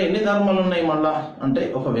 ఇక్కడ ఎన్ని ధర్మాలు ఉన్నాయి మళ్ళా అంటే,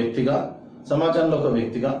 ఒక వ్యక్తిగా, సమాజంలో ఒక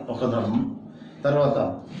వ్యక్తిగా ఒక ధర్మం, తర్వాత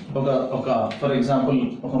ఒక ఫర్ ఎగ్జాంపుల్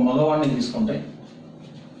ఒక మగవాడిని తీసుకుంటే,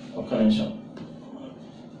 ఒక్క నిమిషం,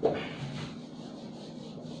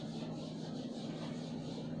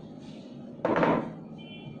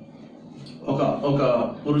 ఒక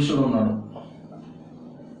పురుషుడు ఉన్నాడు,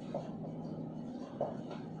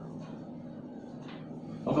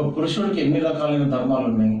 ఒక పురుషుడికి ఎన్ని రకాలైన ధర్మాలు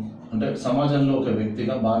ఉన్నాయి అంటే, సమాజంలో ఒక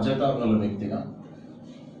వ్యక్తిగా, బాధ్యత గల వ్యక్తిగా,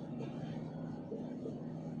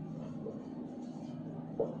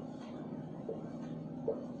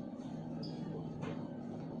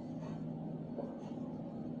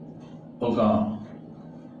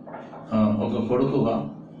 ఒక కొడుకుగా,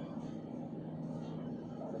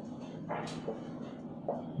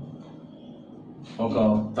 ఒక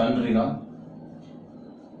తండ్రిగా,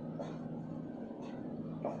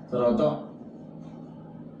 తర్వాత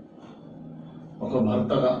ఒక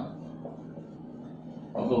భర్తగా,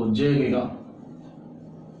 ఒక ఉద్యోగిగా,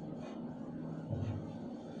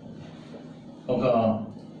 ఒక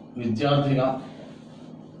విద్యార్థిగా,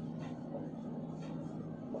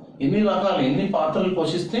 ఎన్ని రకాలు, ఎన్ని పాత్రలు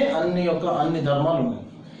పోషిస్తే అన్ని ధర్మాలు ఉన్నాయి.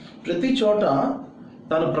 ప్రతి చోట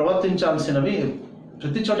తను ప్రవర్తించాల్సినవి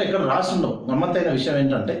ప్రతి చోట ఎక్కడ రాసి ఉండవు. గమ్మత్తైన విషయం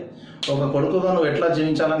ఏంటంటే, ఒక కొడుకుగా నువ్వు ఎట్లా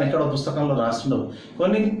జీవించాలని ఎక్కడ పుస్తకంలో రాసి ఉండవు.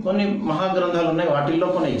 కొన్ని మహాగ్రంథాలు ఉన్నాయి, వాటిల్లో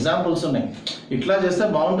కొన్ని ఎగ్జాంపుల్స్ ఉన్నాయి. ఇట్లా చేస్తే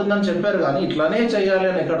బాగుంటుందని చెప్పారు కానీ ఇట్లానే చేయాలి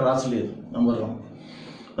అని ఎక్కడ రాసలేదు. నెంబర్ 1.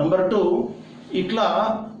 నెంబర్ 2, ఇట్లా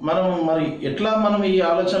మనం ఎట్లా ఈ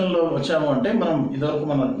ఆలోచనలో వచ్చాము అంటే, మనం ఇదివరకు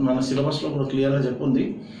మన సిలబస్లో కూడా క్లియర్గా చెప్పుంది,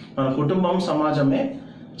 మన కుటుంబం, సమాజమే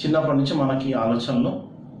చిన్నప్పటి నుంచి మనకి ఆలోచనలు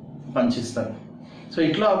పంచిస్తాయి. సో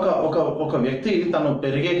ఇట్లా ఒక వ్యక్తి తను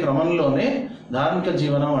పెరిగే క్రమంలోనే ధార్మిక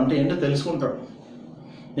జీవనం అంటే ఏంటో తెలుసుకుంటాడు.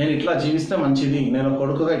 నేను ఇట్లా జీవిస్తే మంచిది, నేను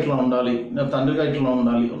కొడుకుగా ఇట్లా ఉండాలి, నేను తండ్రిగా ఇట్లా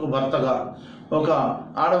ఉండాలి, ఒక భర్తగా, ఒక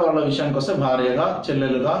ఆడవాళ్ళ విషయానికి వస్తే భార్యగా,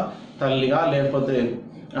 చెల్లెలుగా, తల్లిగా, లేకపోతే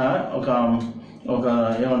ఒక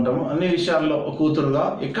ఏమంటాము అన్ని విషయాల్లో కూతురుగా,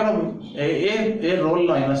 ఎక్కడ ఏ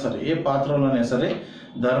రోల్లో అయినా సరే, ఏ పాత్రలో అయినా సరే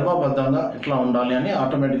ధర్మబద్ధంగా ఎట్లా ఉండాలి అని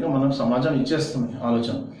ఆటోమేటిక్గా మనకు సమాజం ఇచ్చేస్తుంది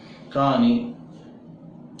ఆలోచన. కానీ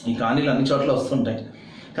ఈ కానీలు అన్ని చోట్ల వస్తుంటాయి.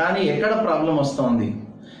 కానీ ఎక్కడ ప్రాబ్లం వస్తుంది,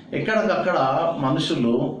 ఎక్కడికక్కడ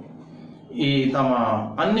మనుషులు తమ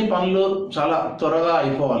అన్ని పనులు చాలా త్వరగా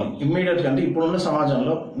అయిపోవాలి, ఇమ్మీడియట్గా. అంటే ఇప్పుడున్న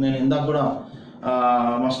సమాజంలో నేను ఇందాక కూడా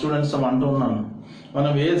మా స్టూడెంట్స్తో అంటూ ఉన్నాను,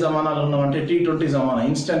 మనం ఏ జమానాలు ఉన్నామంటే T20 జమానా,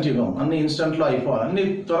 ఇన్స్టెంట్ యుగం, అన్ని ఇన్స్టెంట్లో అయిపోవాలి, అన్ని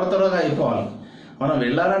త్వరగా అయిపోవాలి. మనం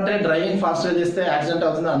వెళ్ళాలంటే డ్రైవింగ్ ఫాస్ట్గా చేస్తే యాక్సిడెంట్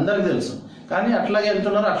అవుతుంది అందరికీ తెలుసు, కానీ అట్లాగే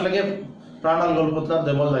వెళ్తున్నారు, అట్లాగే ప్రాణాలు కోల్పోతున్నారు,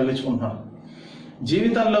 దెబ్బలు తగిలించుకుంటున్నారు.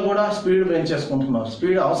 జీవితంలో కూడా స్పీడ్ పెంచేసుకుంటున్నారు.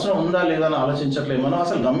 స్పీడ్ అవసరం ఉందా లేదా అని ఆలోచించట్లేదు. మనం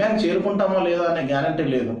అసలు గమ్యాన్ని చేరుకుంటామా లేదా అనే గ్యారంటీ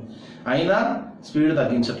లేదు, అయినా స్పీడ్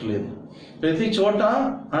తగ్గించట్లేదు. ప్రతి చోట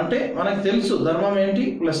అంటే మనకు తెలుసు ధర్మం ఏంటి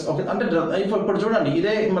ప్లస్ ఒక అంటే ఇప్పుడు చూడండి,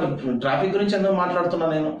 ఇదే మరి ట్రాఫిక్ గురించి ఎందుకు మాట్లాడుతున్నా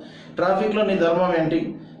నేను. ట్రాఫిక్లో నీ ధర్మం ఏంటి?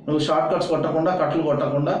 నువ్వు షార్ట్ కట్స్ కొట్టకుండా, కట్లు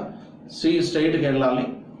కొట్టకుండా స్ట్రైట్కి వెళ్ళాలి.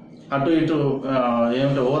 అటు ఇటు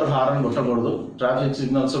ఏమంటే ఓవర్ హార్న్ కొట్టకూడదు. ట్రాఫిక్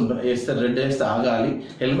సిగ్నల్స్ వేస్తే రెడ్ వేస్తే ఆగాలి,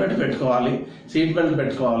 హెల్మెట్ పెట్టుకోవాలి, సీట్ బెల్ట్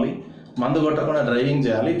పెట్టుకోవాలి, మందు కొట్టకుండా డ్రైవింగ్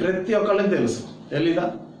చేయాలి. ప్రతి ఒక్కళ్ళకి తెలుసు. తెలీదా?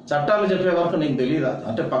 చట్టాలు చెప్పే వరకు నీకు తెలీదా?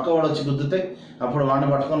 అంటే పక్కవాడు వచ్చి గుద్దితే అప్పుడు వాడిని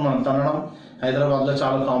పట్టుకొని మనం తనడం హైదరాబాద్లో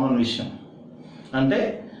చాలా కామన్ విషయం. అంటే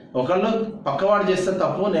ఒకళ్ళు పక్కవాడు చేస్తే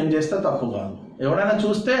తప్పు, నేను చేస్తే తప్పు కాదు. ఎవడైనా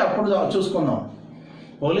చూస్తే అప్పుడు చూసుకుందాం.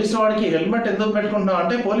 పోలీసు వాడికి హెల్మెట్ ఎందుకు పెట్టుకుంటాం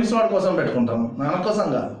అంటే పోలీసు వాడి కోసం పెట్టుకుంటాం, మన కోసం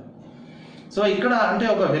కాదు. సో ఇక్కడ అంటే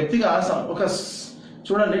ఒక వ్యక్తిగా ఒక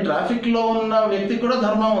చూడండి, ట్రాఫిక్లో ఉన్న వ్యక్తికి కూడా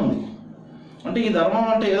ధర్మం ఉంది. అంటే ఈ ధర్మం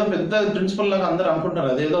అంటే ఏదో పెద్ద ప్రిన్సిపల్ లాగా అందరూ అనుకుంటారు.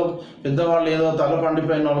 అదేదో పెద్దవాళ్ళు ఏదో తల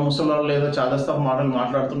పండిపోయిన వాళ్ళు, ముసలి వాళ్ళు ఏదో చాదస్తపు మాటలు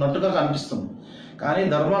మాట్లాడుతున్నట్టుగా కనిపిస్తుంది. కానీ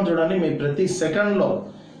ధర్మం చూడండి, మీ ప్రతి సెకండ్లో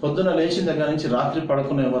పొద్దున లేచిన దగ్గర నుంచి రాత్రి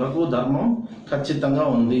పడుకునే వరకు ధర్మం ఖచ్చితంగా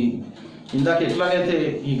ఉంది. ఇందాక ఎట్లాగైతే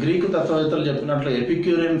ఈ గ్రీకు తత్వవేత్తలు చెప్పినట్లు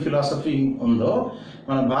ఎపిక్యూరియన్ ఫిలాసఫీ ఉందో,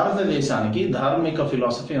 మన భారతదేశానికి ధార్మిక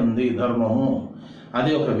ఫిలాసఫీ ఉంది. ధర్మము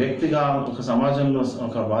అది ఒక వ్యక్తిగా, ఒక సమాజంలో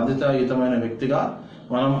ఒక బాధ్యతాయుతమైన వ్యక్తిగా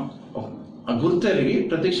మనం గుర్తెరిగి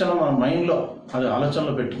ప్రతిక్షణం మన మైండ్లో అది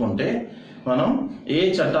ఆలోచనలో పెట్టుకుంటే మనం ఏ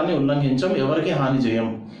చట్టాన్ని ఉల్లంఘించం, ఎవరికి హాని చేయం.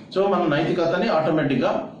 సో మన నైతికతని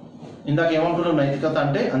ఆటోమేటిక్గా, ఇందాక ఏమంటున్నాం, నైతికత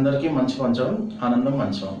అంటే అందరికీ మంచి పంచడం, ఆనందం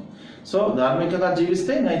పంచడం. సో ధార్మికంగా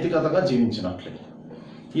జీవిస్తే నైతికతగా జీవించినట్లే.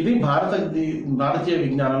 ఇది భారతీయ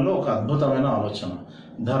విజ్ఞానంలో ఒక అద్భుతమైన ఆలోచన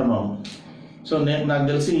ధర్మం. సో నాకు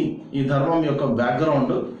తెలిసి ఈ ధర్మం యొక్క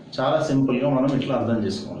బ్యాక్గ్రౌండ్ చాలా సింపుల్గా మనం ఇట్లా అర్థం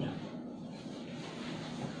చేసుకోవాలి.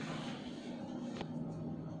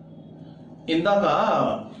 ఇందాక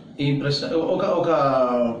ఈ ప్రశ్న ఒక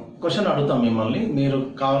క్వశ్చన్ అడుగుతాం మిమ్మల్ని. మీరు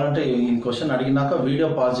కావాలంటే ఈ క్వశ్చన్ అడిగినాక వీడియో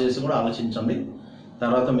పాజ్ చేసి కూడా ఆలోచించండి.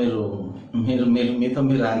 తర్వాత మీతో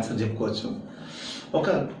మీరు ఆన్సర్ చెప్పుకోవచ్చు. ఒక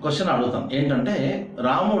క్వశ్చన్ అడుగుతాం, ఏంటంటే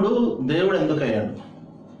రాముడు దేవుడు ఎందుకు అయ్యాడు?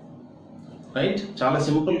 రైట్, చాలా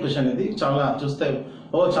సింపుల్ క్వశ్చన్ ఇది. చాలా చూస్తే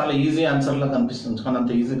చాలా ఈజీ ఆన్సర్లా కనిపిస్తుంది, కానీ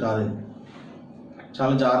అంత ఈజీ కాదు.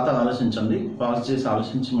 చాలా జాగ్రత్తగా ఆలోచించండి, పాజ్ చేసి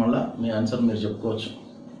ఆలోచించి మళ్ళీ మీ ఆన్సర్ మీరు చెప్పుకోవచ్చు.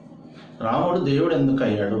 రాముడు దేవుడు ఎందుకు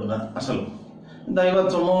అయ్యాడు? అసలు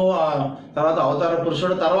దైవత్వము, తర్వాత అవతార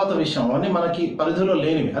పురుషుడు తర్వాత విషయం, అవన్నీ మనకి పరిధిలో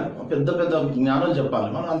లేనివి. పెద్ద పెద్ద జ్ఞానం చెప్పాలి,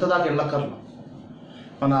 మనం అంతదాకా వెళ్ళక్కర్లేదు.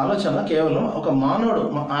 మన ఆలోచన కేవలం ఒక మానవుడు,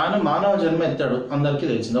 ఆయన మానవ జన్మ ఎత్తాడు, అందరికీ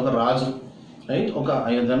తెలిసింది. ఒక రాజు, రైట్, ఒక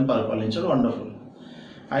అయోధ్యను పరిపాలించాడు, వండర్ఫుల్.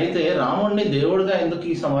 అయితే రాముడిని దేవుడిగా ఎందుకు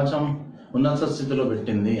ఈ సమాజం ఉన్నత స్థితిలో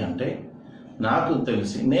పెట్టింది అంటే, నాకు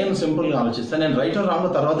తెలిసి నేను సింపుల్గా ఆలోచిస్తాను. నేను రైట్ రాంగ్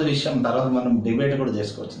తర్వాత విషయం, తర్వాత మనం డిబేట్ కూడా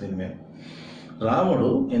చేసుకోవచ్చు దీని మీద. రాముడు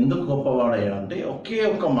ఎందుకు గొప్పవాడయ్యాడంటే ఒకే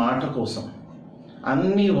ఒక్క మాట కోసం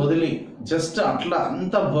అన్నీ వదిలి జస్ట్ అట్లా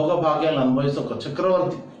అంత భోగభాగ్యాలు అనుభవిస్తూ ఒక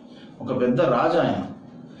చక్రవర్తి, ఒక పెద్ద రాజు ఆయన,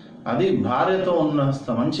 అది భార్యతో ఉన్న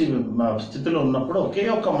మంచి స్థితిలో ఉన్నప్పుడు ఒకే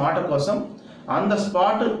ఒక్క మాట కోసం ఆన్ ద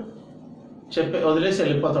స్పాట్ వదిలేసి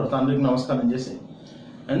వెళ్ళిపోతాడు, తండ్రికి నమస్కారం చేసి.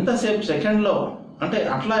 ఎంతసేపు సెకండ్లో, అంటే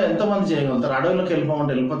అట్లా ఎంతమంది చేయగలుగుతారు? అడవుల్లోకి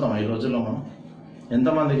వెళ్ళిపోతాం ఈ రోజుల్లో మనం.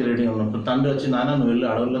 ఎంతమందికి రెడీ ఉన్నప్పుడు తండ్రి వచ్చి నాన్న నువ్వు వెళ్ళి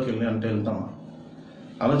అడవుల్లోకి వెళ్ళి అంటే వెళ్తామా?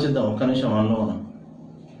 ఆలోచిద్దాం ఒక్క నిమిషం మనలో మనం.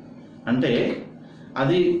 అంటే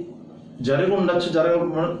అది జరిగి ఉండొచ్చు,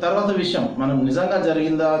 తర్వాత విషయం మనం నిజంగా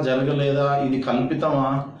జరిగిందా జరగలేదా, ఇది కల్పితమా,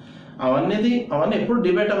 అవన్నీ ఎప్పుడు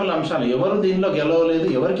డిబేటబుల్ అంశాలు. ఎవరు దీనిలో గెలవలేదు,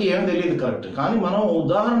 ఎవరికి ఏం తెలియదు, కరెక్ట్. కానీ మనం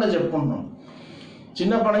ఉదాహరణ చెప్పుకుంటున్నాం.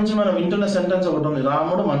 చిన్నప్పటి నుంచి మనం వింటున్న సెంటెన్స్ ఒకటి ఉంది,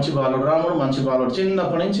 రాముడు మంచి బాలుడు, రాముడు మంచి బాలుడు.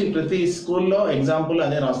 చిన్నప్పటి నుంచి ప్రతి స్కూల్లో ఎగ్జాంపుల్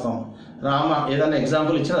అదే రాస్తాం. రామ, ఏదైనా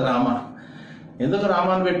ఎగ్జాంపుల్ ఇచ్చిన రామ. ఎందుకు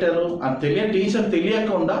రామాన్ని పెట్టారు? అది టీచర్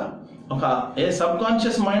తెలియకుండా ఒక సబ్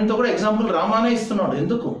కాన్షియస్ మైండ్తో కూడా ఎగ్జాంపుల్ రామానే ఇస్తున్నాడు.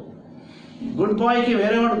 ఎందుకు? గుడ్ బాయ్కి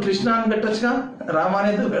వేరే వాడు కృష్ణ అని పెట్టచ్చుగా, రామానే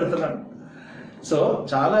ఎందుకు పెడుతున్నాడు? సో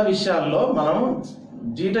చాలా విషయాల్లో మనం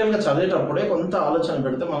డీటెయిల్గా చదివేటప్పుడే కొంత ఆలోచన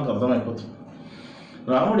పెడితే మనకు అర్థమైపోతుంది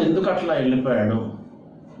రాముడు ఎందుకు అట్లా వెళ్ళిపోయాడు.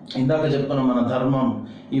 ఇందాక చెప్పుకున్న మన ధర్మం,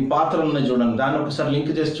 ఈ పాత్రలను చూడండి, దాన్ని ఒకసారి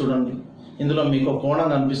లింక్ చేసి చూడండి. ఇందులో మీకు కోణం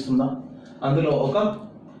కనిపిస్తుందా? అందులో ఒక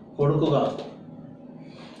కొడుకుగా,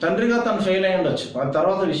 తండ్రిగా తను ఫెయిల్ అయి ఉండొచ్చు, అది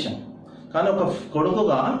తర్వాత విషయం. కానీ ఒక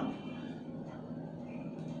కొడుకుగా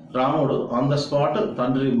రాముడు ఆన్ ద స్పాట్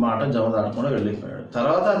తండ్రి మాట జవదాటకుండా వెళ్ళిపోయాడు.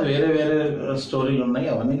 తర్వాత అది వేరే వేరే స్టోరీలు ఉన్నాయి,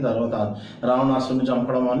 అవన్నీ తర్వాత రావణాసుని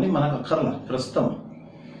చంపడం అన్నీ మనకు అక్కర్లా. ప్రస్తుతం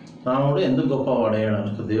రాముడు ఎందుకు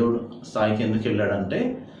గొప్పవాడయ్యాడు, దేవుడు స్థాయికి ఎందుకు వెళ్ళాడంటే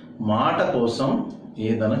మాట కోసం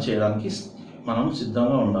ఏదైనా చేయడానికి మనం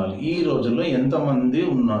సిద్ధంగా ఉండాలి. ఈ రోజుల్లో ఎంతమంది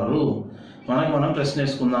ఉన్నారు మనకి మనం ప్రశ్న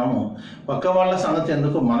వేసుకుందాము. పక్క వాళ్ళ సంగతి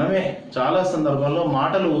ఎందుకు, మనమే చాలా సందర్భాల్లో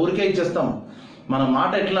మాటలు ఊరికే ఇచ్చేస్తాం. మన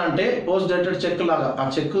మాట ఎట్లా అంటే పోస్ట్ డేటెడ్ చెక్ లాగా, ఆ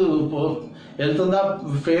చెక్ వెళ్తుందా,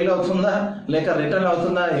 ఫెయిల్ అవుతుందా, లేక రిటర్న్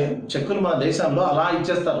అవుతుందా, చెక్కులు మన దేశంలో అలా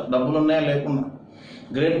ఇచ్చేస్తారు, డబ్బులు ఉన్నాయా లేకుండా.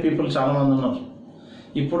 గ్రేట్ పీపుల్ చాలా మంది ఉన్నారు.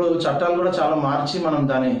 ఇప్పుడు చట్టాలు కూడా చాలా మార్చి మనం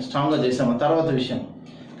దాన్ని స్ట్రాంగ్గా చేసాము, తర్వాత విషయం.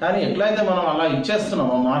 కానీ ఎట్లయితే మనం అలా ఇచ్చేస్తున్నాం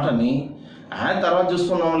ఆ మాటని, తర్వాత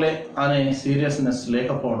చూసుకున్నాంలే అనే సీరియస్నెస్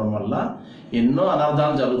లేకపోవడం వల్ల ఎన్నో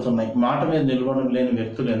అనర్థాలు జరుగుతున్నాయి. మాట మీద నిలబడం లేని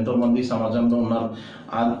వ్యక్తులు ఎంతోమంది సమాజంలో ఉన్నారు.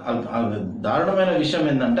 దారుణమైన విషయం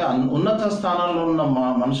ఏంటంటే ఉన్నత స్థానాల్లో ఉన్న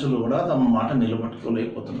మనుషులు కూడా తమ మాట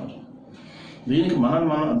నిలబెట్టుకోలేకపోతున్నారు. దీనికి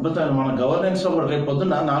మనం అద్భుతమైన మన గవర్నెన్స్లో కూడా రేపు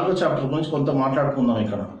పొద్దున్న 4వ చాప్టర్ గురించి కొంత మాట్లాడుకుందాం.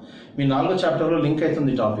 ఇక్కడ మీ 4వ చాప్టర్లో లింక్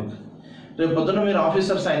అవుతుంది టాపిక్. రేపు పొద్దున్న మీరు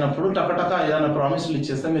ఆఫీసర్స్ అయినప్పుడు టకటక ఏదైనా ప్రామిస్లు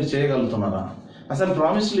ఇచ్చేస్తే మీరు చేయగలుగుతున్నారా? అసలు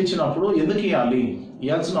ప్రామిస్లు ఇచ్చినప్పుడు ఎందుకు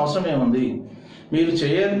ఇవ్వాల్సిన అవసరం ఏముంది? మీరు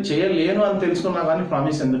చేయలేను అని తెలుసుకున్నా కానీ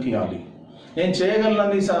ప్రామిస్ ఎందుకు ఇవ్వాలి? నేను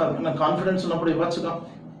చేయగలనని నాకు కాన్ఫిడెన్స్ ఉన్నప్పుడు ఇవ్వచ్చుగా.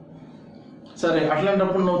 సరే,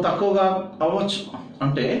 అట్లాంటప్పుడు నువ్వు తక్కువగా అవ్వచ్చు.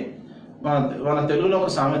 అంటే మన తెలుగులో ఒక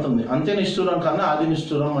సామెత ఉంది, అంత్య నిష్ఠూరం కన్నా ఆది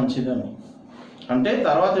నిష్ఠూరం మంచిదని. అంటే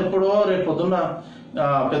తర్వాత ఎప్పుడో రేపు పొద్దున్న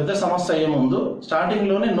పెద్ద సమస్య అయ్యే ముందు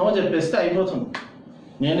స్టార్టింగ్లోనే నో చెప్పేస్తే అయిపోతుంది.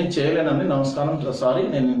 నేను ఇది చేయలేనండి, నమస్కారం, సారీ,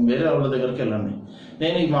 నేను వేరే వాళ్ళ దగ్గరికి వెళ్ళండి,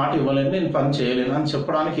 నేను ఈ మాట ఇవ్వలేను, నేను పని చేయలేను అని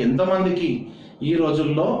చెప్పడానికి ఎంతమందికి ఈ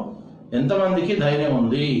రోజుల్లో ఎంతమందికి ధైర్యం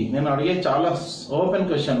ఉంది? నేను అడిగే చాలా ఓపెన్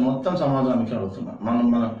క్వశ్చన్, మొత్తం సమాజానికి అడుగుతున్నా.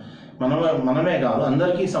 మనమే కాదు,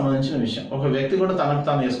 అందరికీ సంబంధించిన విషయం. ఒక వ్యక్తి కూడా తనకు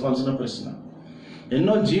తాను వేసుకోవాల్సిన ప్రశ్న.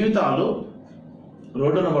 ఎన్నో జీవితాలు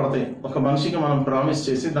రోడ్డున పడతాయి ఒక మనిషికి మనం ప్రామిస్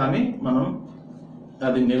చేసి దాన్ని మనం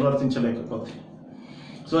అది నిర్వర్తించలేకపోతే.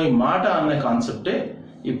 సో ఈ మాట అనే కాన్సెప్టే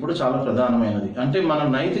ఇప్పుడు చాలా ప్రధానమైనది. అంటే మనం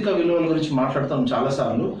నైతిక విలువల గురించి మాట్లాడతాం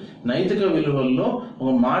చాలాసార్లు. నైతిక విలువల్లో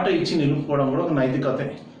ఒక మాట ఇచ్చి నిలుపుకోవడం కూడా ఒక నైతికతే,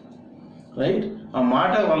 రైట్? ఆ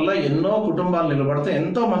మాట వల్ల ఎన్నో కుటుంబాలు నిలబడితే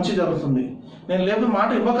ఎంతో మంచి జరుగుతుంది. నేను లేదు మాట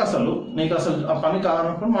ఇవ్వక, అసలు నీకు అసలు ఆ పని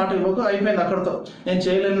కానప్పుడు మాట ఇవ్వక, అయిపోయింది అక్కడితో, నేను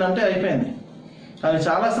చేయలేనంటే అయిపోయింది. కానీ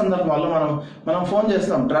చాలా సందర్భాల్లో మనం ఫోన్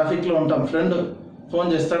చేస్తాం, ట్రాఫిక్లో ఉంటాం, ఫ్రెండ్ ఫోన్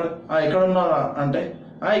చేస్తాడు, ఎక్కడ ఉన్నావు అంటే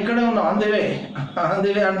ఇక్కడే ఉన్నాం,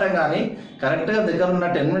 అందివే అంటాం. కానీ కరెక్ట్గా దగ్గర ఉన్న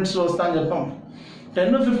 10 minutesలో వస్తా అని చెప్పాం. 10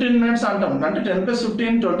 to 15 minutes అంటాం. అంటే 10 +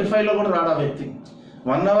 15 25లో కూడా రాడా వ్యక్తి.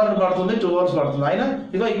 1 hour పడుతుంది, 2 hours పడుతుంది. అయినా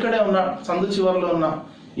ఇదో ఇక్కడే ఉన్నా, సందు చివరిలో ఉన్నా.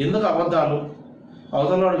 ఎందుకు అబద్ధాలు?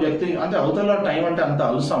 అవతల వ్యక్తి అంటే అవతల టైం అంటే అంత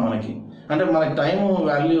అలుసా మనకి? అంటే మనకి టైం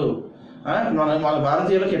వాల్యూ మన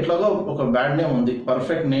భారతీయులకు ఎట్లాగో ఒక బ్యాడ్ నేమ్ ఉంది,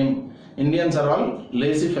 perfect name. Indians are all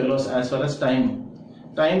lazy fellows as for as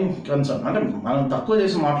time concern. అంటే మనం తక్కువ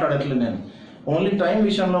చేసి మాట్లాడట్లేదు, నేను ఓన్లీ టైం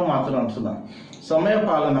విషయంలో మాత్రం అంటున్నా. సమయ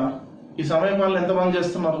పాలన, ఈ సమయ పాలన ఎంతమంది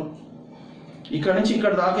చేస్తున్నారు? ఇక్కడ నుంచి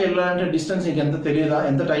ఇక్కడ దాకా వెళ్ళాలంటే డిస్టెన్స్ నీకు ఎంత తెలియదా?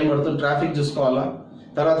 ఎంత టైం పడుతుంది? ట్రాఫిక్ చూసుకోవాలా,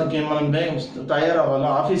 తర్వాతకి మనం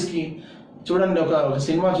తయారవ్వాలా ఆఫీస్కి. చూడండి, ఒక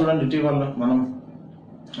సినిమా చూడండి ఇటీవల మనం,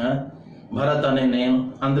 భరత్ అనే నేను,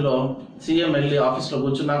 అందులో సీఎం వెళ్ళి ఆఫీస్లో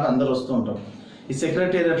కూర్చున్నాక అందరు వస్తూ ఉంటారు. ఈ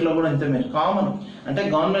సెక్రటేరియట్లో కూడా ఇంతే. మీరు కామన్ అంటే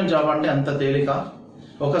గవర్నమెంట్ జాబ్ అంటే అంత తేలిక?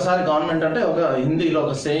 ఒకసారి గవర్నమెంట్ అంటే ఒక హిందీలో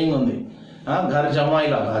ఒక సేయింగ్ ఉంది, ఘర్ జమాయి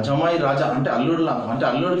లాగా, జమాయి రాజా అంటే అల్లుడు లాగా. అంటే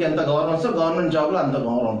అల్లుడికి ఎంత గౌరవం వస్తే గవర్నమెంట్ జాబ్లో అంత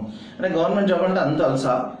గౌరవం. అంటే గవర్నమెంట్ జాబ్ అంటే అంత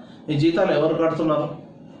అలసా? ఈ జీతాలు ఎవరు కడుతున్నారు?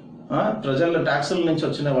 ప్రజల ట్యాక్సుల నుంచి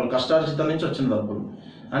వచ్చిన, వాళ్ళ కష్టార్జితం నుంచి వచ్చిన డబ్బులు.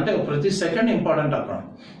 అంటే ప్రతి సెకండ్ ఇంపార్టెంట్ అక్కడ.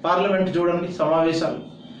 పార్లమెంట్ చూడండి, సమావేశాలు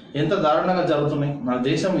ఎంత దారుణంగా జరుగుతున్నాయి. మన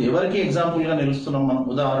దేశం ఎవరికి ఎగ్జాంపుల్గా నిలుస్తున్నాం మనం?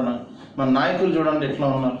 ఉదాహరణ, మన నాయకులు చూడండి ఎట్లా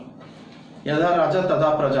ఉన్నారు. యథా రాజా తథా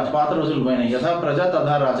ప్రజ, పాత రోజులు పోయినాయి. యథా ప్రజ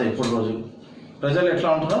తథా రాజా ఇప్పుడు రోజులు. ప్రజలు ఎట్లా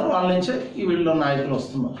ఉంటున్నారు, వాళ్ళ నుంచే ఈ వీళ్ళు నాయకులు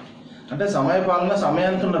వస్తున్నారు. అంటే సమయపాలన,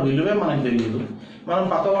 సమయానికి ఉన్న విలువే మనకు తెలియదు. మనం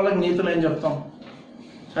పక్క వాళ్ళకి నీతులు ఏం చెప్తాం?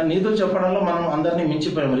 ఆ నీతులు చెప్పడంలో మనం అందరినీ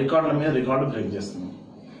మించిపోయాం, రికార్డుల మీద రికార్డు బ్రేక్ చేస్తున్నాం.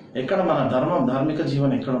 ఎక్కడ మన ధర్మం, ధార్మిక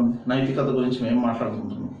జీవనం ఎక్కడ ఉంది? నైతికత గురించి మేము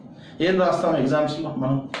మాట్లాడుకుంటున్నాం. ఏం రాస్తాం ఎగ్జామ్స్లో?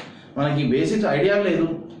 మనకి బేసిక్ ఐడియా లేదు.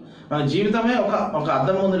 మన జీవితమే ఒక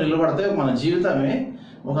అద్దం ముందు నిలబడితే మన జీవితమే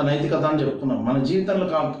ఒక నైతికత అని చెప్తున్నాం. మన జీవితంలో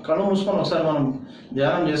కళ్ళు మూసుకొని ఒకసారి మనం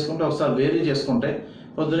ధ్యానం చేసుకుంటే, ఒకసారి వేరీ చేసుకుంటే,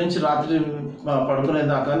 పొద్దు నుంచి రాత్రి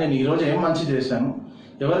పడుకునేదాకా నేను ఈరోజు ఏం మంచి చేశాను,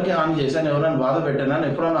 ఎవరికి హాని చేశాను, ఎవరైనా బాధ పెట్టాను అని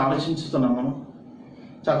ఎప్పుడైనా ఆలోచించుతున్నాం మనం?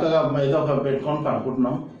 చక్కగా ఏదో ఒక పెట్టుకొని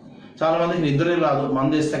పడుకుంటున్నాం. చాలామందికి నిద్రే రాదు,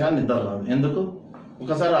 మందు వేస్తే కానీ నిద్ర రాదు. ఎందుకు?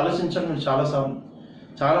 ఒకసారి ఆలోచించండి మీరు.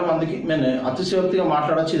 చాలామందికి నేను అతిశయోక్తిగా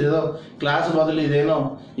మాట్లాడచ్చు, ఇదేదో క్లాస్ బదులు ఇదేనో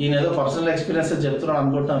ఈయనేదో పర్సనల్ ఎక్స్పీరియన్సెస్ చెప్తున్నాను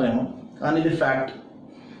అనుకుంటున్నారేమో, కానీ ఇది ఫ్యాక్ట్.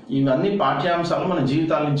 ఇవన్నీ పాఠ్యాంశాలు మన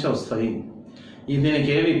జీవితాల నుంచే వస్తాయి. దీనికి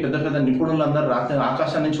ఏవి పెద్ద పెద్ద నిపుణులందరూ రాత్రి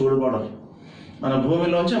ఆకాశాన్ని నుంచి ఊడిపడరు. మన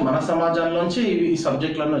భూమిలోంచి, మన సమాజంలోంచి ఈ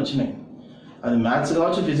సబ్జెక్టులన్నీ వచ్చినాయి. అది మ్యాథ్స్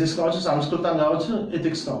కావచ్చు, ఫిజిక్స్ కావచ్చు, సంస్కృతం కావచ్చు,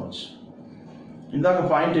 ఎథిక్స్ కావచ్చు. ఇందాక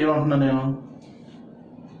పాయింట్ ఏమంటున్నా నేను,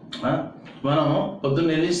 మనం పొద్దున్న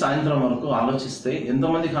వెళ్ళి సాయంత్రం వరకు ఆలోచిస్తే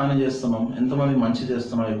ఎంతమందికి హాని చేస్తున్నాం, ఎంతమంది మంచి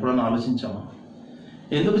చేస్తున్నాం ఎప్పుడైనా ఆలోచించామా?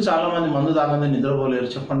 ఎందుకు చాలా మంది మందు తాగందే నిద్రపోలేరు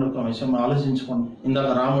చెప్పండి, ఒక విషయం ఆలోచించుకోండి. ఇందాక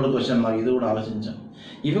రాముడు క్వశ్చన్ లాగా ఇది కూడా ఆలోచించాను.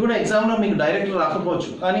 ఇవి కూడా ఎగ్జామ్లో మీకు డైరెక్ట్ రాకపోవచ్చు,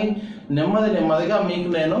 కానీ నెమ్మదిగా మీకు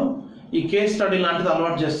నేను ఈ కేస్ స్టడీ లాంటిది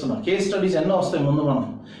అలవాటు చేస్తున్నా. కేస్ స్టడీస్ ఎన్నో వస్తాయి ముందు.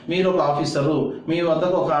 మీరు ఒక ఆఫీసరు, మీ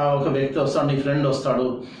వద్దకు ఒక వ్యక్తి వస్తాడు, నీ ఫ్రెండ్ వస్తాడు.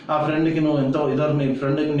 ఆ ఫ్రెండ్కి నువ్వు ఎంతో నీ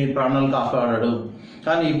ఫ్రెండ్కి నీ ప్రాణాలు కాపాడాడు,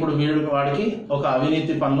 కానీ ఇప్పుడు వాడికి ఒక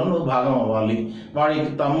అవినీతి పనిలో నువ్వు భాగం అవ్వాలి. వాడికి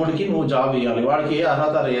తమ్ముడికి నువ్వు జాబ్ ఇవ్వాలి. వాడికి ఏ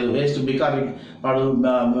అర్హత లేదు, వేస్ట్ బికారి, వాడు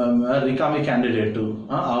రికామి క్యాండిడేట్,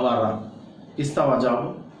 ఆవారా, ఇస్తావా జాబ్?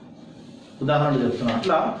 ఉదాహరణ చెప్తున్నా.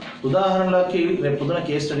 అట్లా ఉదాహరణలకి రేపు పొద్దున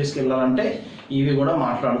కేస్ స్టడీస్కి వెళ్ళాలంటే ఇవి కూడా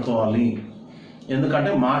మాట్లాడుకోవాలి.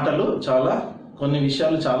 ఎందుకంటే మాటలు కొన్ని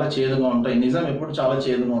విషయాలు చాలా చేదుగా ఉంటాయి. నిజం ఎప్పుడు చాలా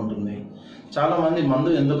చేదుగా ఉంటుంది. చాలామంది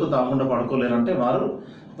మందు ఎందుకు తాగకుండా పడుకోలేరంటే వారు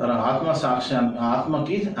తన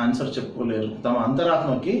ఆత్మకి ఆన్సర్ చెప్పుకోలేరు, తమ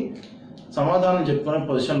అంతరాత్మకి సమాధానం చెప్పుకునే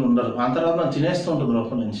పొజిషన్లు ఉండరు. అంతరాత్మ తినేస్తూ ఉంటుంది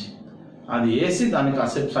లోపల నుంచి. అది వేసి దానికి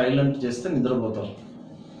కాసేపు సైలెంట్ చేస్తే నిద్రపోతారు.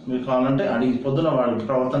 మీరు కావాలంటే అడిగి పొద్దున వాడి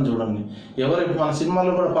ప్రవర్తన చూడండి. ఎవరు మన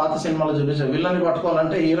సినిమాలో కూడా పాత సినిమాలో చూపించారు, విల్లన్ని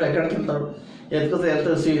పట్టుకోవాలంటే హీరో ఎక్కడికి వెళ్తాడు,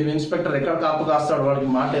 వెళ్తే ఇన్స్పెక్టర్ ఎక్కడ కాపు కాస్తాడు, వాడికి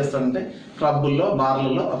మాట వేస్తాడంటే క్లబ్బుల్లో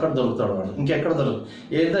బార్లలో అక్కడ దొరుకుతాడు వాడు, ఇంకెక్కడ దొరుకుతాడు.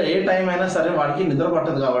 ఏ టైం అయినా సరే వాడికి నిద్ర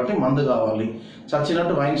పట్టదు కాబట్టి మందు కావాలి.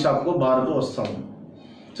 చచ్చినట్టు వైన్ షాప్కు బార్కు వస్తాడు.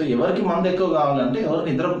 సో ఎవరికి మందు ఎక్కువ కావాలంటే ఎవరు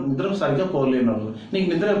నిద్ర సరిగ్గా పోలేనరు. నీకు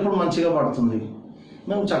నిద్ర ఎప్పుడు మంచిగా పడుతుంది,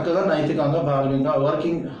 నువ్వు చక్కగా నైతికంగా భావంగా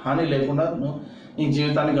ఎవరికి హాని లేకుండా నువ్వు నీ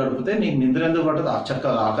జీవితాన్ని గడిపితే నీకు నిద్ర ఎందుకు పడుతుంది,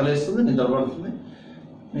 చక్కగా ఆకలేస్తుంది, నిద్ర పడుతుంది,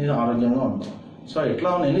 నేను ఆరోగ్యంగా ఉంటాను. సో ఎట్లా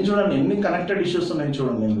ఉన్నాయి చూడండి, ఎన్ని కనెక్టెడ్ ఇష్యూస్ ఉన్నాయి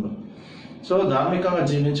చూడండి ఇందులో. సో ధార్మికంగా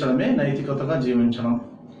జీవించడమే నైతికతగా జీవించడం,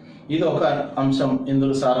 ఇది ఒక అంశం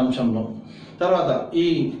ఇందులో సారాంశంలో. తర్వాత ఈ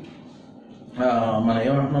మన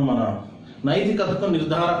ఏమంటున్నాం, మన నైతికతకు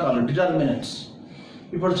నిర్ధారకాలు, డిటర్మినెంట్స్.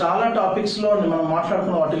 ఇప్పుడు చాలా టాపిక్స్లో మనం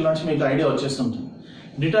మాట్లాడుకున్న వాటి నుంచి మీకు ఐడియా వచ్చేస్తుంటుంది.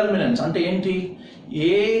 డిటర్మినెంట్స్ అంటే ఏంటి?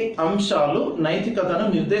 ఏ అంశాలు నైతికతను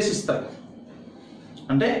నిర్దేశిస్తాయి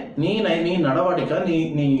అంటే నీ నడవడిక,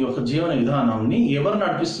 నీ యొక్క జీవన విధానాన్ని ఎవరు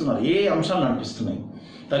నడిపిస్తున్నారు, ఏ అంశాలు నడిపిస్తున్నాయి?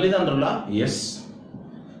 తల్లిదండ్రుల? ఎస్.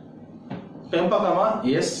 పెంపకమా?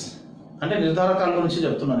 ఎస్. అంటే నిర్ధారకాల గురించి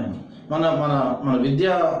చెప్తున్నా నేను. మన మన మన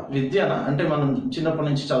విద్యన అంటే మనం చిన్నప్పటి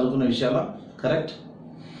నుంచి చదువుకునే విషయాల? కరెక్ట్.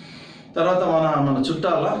 తర్వాత మన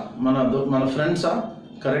చుట్టాల, మన ఫ్రెండ్సా?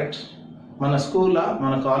 కరెక్ట్. మన స్కూలా,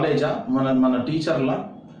 మన కాలేజా, మన టీచర్లా,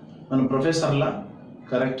 మన ప్రొఫెసర్లా?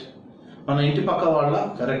 కరెక్ట్. మన ఇంటి పక్క వాళ్ళ?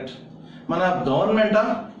 కరెక్ట్. మన గవర్నమెంటా?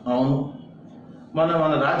 అవును.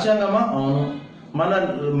 మన రాజ్యాంగమా? అవును. మన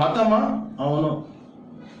మతమా? అవును.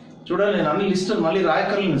 చూడాలి, నేను అన్ని లిస్టులు మళ్ళీ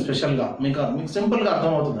రాయకర్లేను స్పెషల్గా, మీకు సింపుల్గా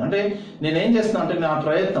అర్థమవుతుంది. అంటే నేనేం చేస్తున్నా అంటే నా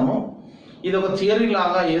ప్రయత్నము ఇది ఒక థియరీ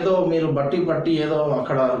లాగా ఏదో మీరు బట్టి ఏదో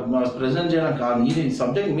అక్కడ ప్రజెంట్ చేయడం కాదు. ఇది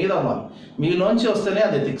సబ్జెక్ట్ మీద అవ్వాలి, మీలోంచి వస్తేనే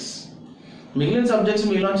అది ఎథిక్స్. మిగిలిన సబ్జెక్ట్స్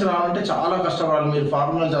మీలోంచి రావాలంటే చాలా కష్టపడాలి. మీరు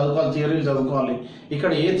ఫార్ములాలు చదువుకోవాలి, థియరీలు చదువుకోవాలి.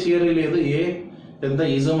 ఇక్కడ ఏ థియరీ లేదు, ఏ పెద్ద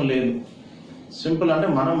ఇజం లేదు. సింపుల్ అంటే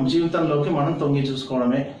మనం జీవితంలోకి మనం తొంగి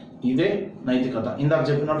చూసుకోవడమే, ఇదే నైతికత. ఇందాక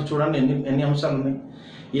చెప్పినట్టు చూడండి ఎన్ని అంశాలు ఉన్నాయి,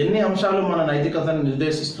 ఎన్ని అంశాలు మన నైతికతను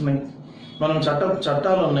నిర్దేశిస్తున్నాయి. మనం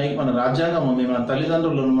చట్టాలు ఉన్నాయి, మన రాజ్యాంగం ఉంది, మన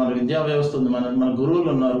తల్లిదండ్రులు, మన విద్యా వ్యవస్థ ఉంది, మన గురువులు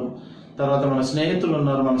ఉన్నారు, తర్వాత మన స్నేహితులు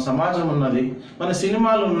ఉన్నారు, మన సమాజం ఉన్నది, మన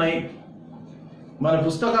సినిమాలు ఉన్నాయి, మన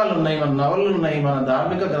పుస్తకాలు ఉన్నాయి, మన నవలు ఉన్నాయి, మన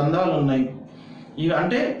ధార్మిక గ్రంథాలు ఉన్నాయి. ఇవి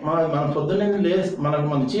అంటే మన పొద్దున్నే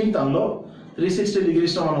మన జీవితంలో 360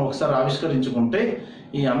 డిగ్రీస్లో మనం ఒకసారి ఆవిష్కరించుకుంటే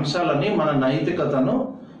ఈ అంశాలన్నీ మన నైతికతను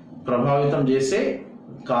ప్రభావితం చేసే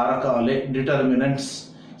కారకాలే, డిటర్మినెంట్స్.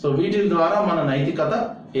 సో వీటి ద్వారా మన నైతికత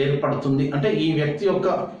ఏర్పడుతుంది. అంటే ఈ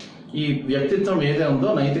వ్యక్తిత్వం ఏదే ఉందో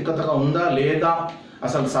నైతికతగా ఉందా లేదా,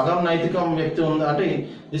 అసలు సగం నైతికం వ్యక్తి ఉందా అంటే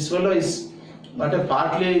దిస్ ఫెలో ఇస్ అంటే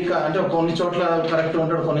పార్ట్లీ అంటే కొన్ని చోట్ల కరెక్ట్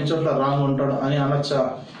ఉంటాడు, కొన్ని చోట్ల రాంగ్ ఉంటాడు అని అనొచ్చా?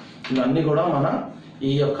 ఇవన్నీ కూడా మన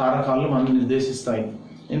ఈ కారకాలను మనం నిర్దేశిస్తాయి.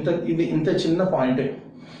 ఇంత చిన్న పాయింటే.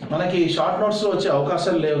 మనకి షార్ట్ నోట్స్లో వచ్చే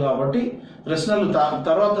అవకాశాలు లేవు కాబట్టి ప్రశ్నలు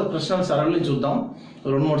తర్వాత ప్రశ్నలు సరళి చూద్దాం.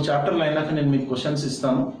 2-3 చాప్టర్లు అయినాక నేను మీకు క్వశ్చన్స్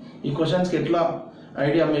ఇస్తాను. ఈ క్వశ్చన్స్కి ఎట్లా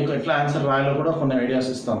ఐడియా, మీకు ఎట్లా ఆన్సర్ రాయాలో కూడా కొన్ని ఐడియాస్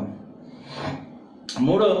ఇస్తాను.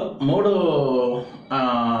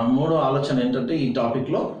 మూడో ఆలోచన ఏంటంటే ఈ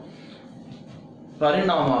టాపిక్లో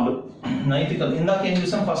పరిణామాలు, నైతికత. ఇందాక ఏం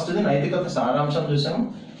చూసాం? ఫస్ట్ది నైతికత సారాంశం చూసాము,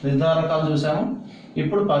 నిర్ధారకాలు చూసాము.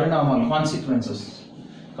 ఇప్పుడు పరిణామాలు,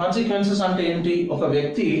 కాన్సిక్వెన్సెస్ అంటే ఏంటి? ఒక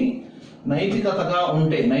వ్యక్తి నైతికతగా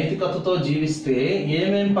ఉంటే, నైతికతతో జీవిస్తే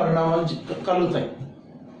ఏమేమి పరిణామాలు కలుగుతాయి,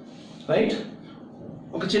 రైట్?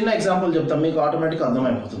 ఒక చిన్న ఎగ్జాంపుల్ చెప్తాను, మీకు ఆటోమేటిక్గా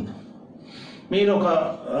అర్థమైపోతుంది. మీరు ఒక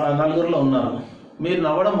నలుగురిలో ఉన్నారు, మీరు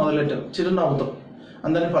నవ్వడం మొదలెట్టారు, చిరునవ్వుతో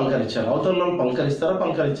అందరినీ పలకరించారు. అవతల వాళ్ళు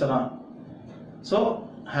పలకరిస్తారా? సో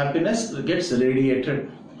హ్యాపీనెస్ గెట్స్ రేడియేటెడ్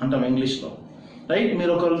అంటాం ఇంగ్లీష్లో, రైట్?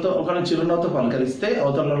 మీరు ఒకరిని చిరునవ్వుతో పలకరిస్తే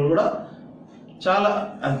అవతల కూడా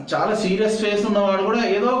చాలా సీరియస్ ఫేస్ ఉన్నవాడు కూడా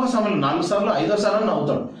ఏదో ఒక సమయంలో 4 సార్లు 5వ సార్లు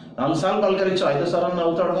నవ్వుతాడు. 4 సార్లు పలకరించు 5వ సార్లు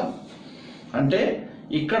నవ్వుతాడుగా. అంటే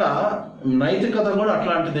ఇక్కడ నైతికత కూడా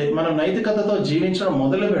అట్లాంటిదే. మనం నైతికతతో జీవించడం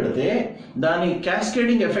మొదలు పెడితే దాని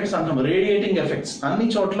క్యాస్కేడింగ్ ఎఫెక్ట్స్ అంటాం, రేడియేటింగ్ ఎఫెక్ట్స్ అన్ని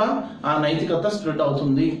చోట్ల ఆ నైతికత స్ప్రెడ్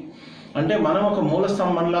అవుతుంది. అంటే మనం ఒక మూల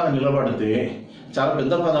స్తంభంలాగా నిలబడితే, చాలా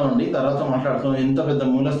పెద్ద పదం అండి, తర్వాత మాట్లాడుతాం, ఎంత పెద్ద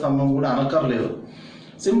మూల స్తంభం కూడా అనక్కర్లేదు.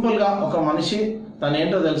 సింపుల్గా ఒక మనిషి తను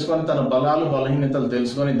ఏంటో తెలుసుకొని, తన బలాలు బలహీనతలు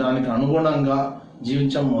తెలుసుకొని దానికి అనుగుణంగా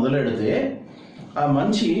జీవించడం మొదలెడితే ఆ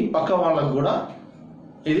మంచి పక్క వాళ్ళకు కూడా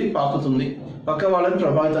ఇది పాకుతుంది, పక్క వాళ్ళని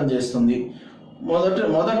ప్రభావితం చేస్తుంది.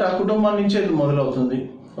 మొదట కుటుంబం నుంచే ఇది మొదలవుతుంది.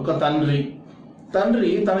 ఒక తండ్రి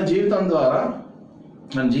తన జీవితం ద్వారా,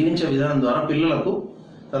 తన జీవించే విధానం ద్వారా పిల్లలకు,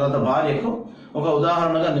 తర్వాత భార్యకు ఒక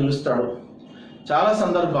ఉదాహరణగా నిలుస్తాడు. చాలా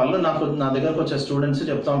సందర్భాల్లో నా దగ్గరకు వచ్చే స్టూడెంట్స్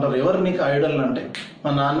చెప్తా ఉంటారు, ఎవరు నీకు ఐడల్ అంటే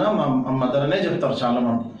మా నాన్న, మా మదర్ అనే చెప్తారు చాలా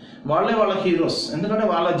మంది. వాళ్ళే వాళ్ళకి హీరోస్. ఎందుకంటే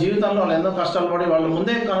వాళ్ళ జీవితంలో వాళ్ళు ఎంతో కష్టాలు పడి వాళ్ళ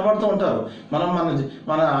ముందే కనబడుతూ ఉంటారు. మనం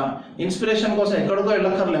మన ఇన్స్పిరేషన్ కోసం ఎక్కడికో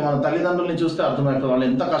వెళ్ళక్కర్లే, మన తల్లిదండ్రుల్ని చూస్తే అర్థమవుతుంది వాళ్ళు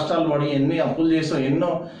ఎంత కష్టాలు పడి, ఎన్ని అప్పులు చేసో,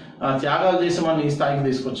 ఎన్నో త్యాగాలు చేసి మనం ఈ స్థాయికి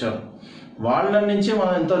తీసుకొచ్చారు. వాళ్ళ నుంచే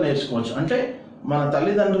మనం ఎంతో నేర్చుకోవచ్చు. అంటే మన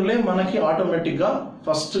తల్లిదండ్రులే మనకి ఆటోమేటిక్గా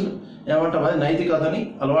ఫస్ట్ ఏమంటాం, అది నైతికతని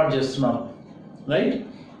అలవాటు చేస్తున్నారు, రైట్?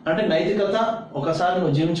 అంటే నైతికత ఒకసారి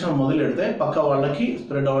నువ్వు జీవించడం మొదలెడితే పక్క వాళ్ళకి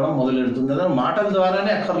స్ప్రెడ్ అవ్వడం మొదలెడుతుంది. అదే మాటల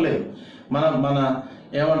ద్వారానే అక్కర్లేదు, మన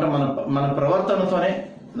ఏమంటాం, మన ప్రవర్తనతోనే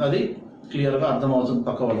అది క్లియర్గా అర్థమవుతుంది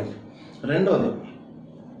పక్క వాళ్ళకి. రెండోది,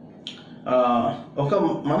 ఒక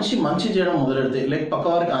మనిషి మంచి చేయడం మొదలెడితే, లేక పక్క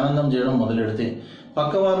వారికి ఆనందం చేయడం మొదలెడితే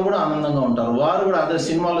పక్క వారు కూడా ఆనందంగా ఉంటారు. వారు కూడా అదే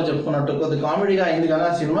సినిమాలో చెప్పుకున్నట్టు కొద్ది కామెడీగా అయింది కానీ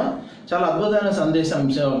ఆ సినిమా చాలా అద్భుతమైన సందేశం.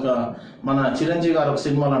 ఒక మన చిరంజీవి గారు ఒక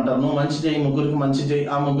సినిమాలు అంటారు, నువ్వు మంచి చేయి, ముగ్గురికి మంచి చేయి,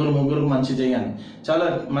 ఆ ముగ్గురికి మంచి చేయి అని. చాలా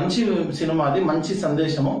మంచి సినిమా అది, మంచి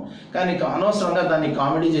సందేశము. కానీ అనవసరంగా దాన్ని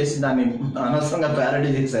కామెడీ చేసి దాన్ని అనవసరంగా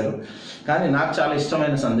ప్యారడీ చేశారు. కానీ నాకు చాలా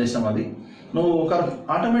ఇష్టమైన సందేశం అది. నువ్వు ఒకరు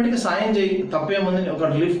ఆటోమేటిక్గా సాయం చేయి, తప్పేముంది. ఒక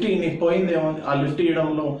లిఫ్ట్ నీకు పోయింది ఏముంది, ఆ లిఫ్ట్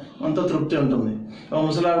ఇవ్వడంలో ఎంతో తృప్తి ఉంటుంది. ఓ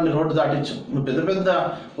ముసలాడిని రోడ్డు దాటించు, నువ్వు పెద్ద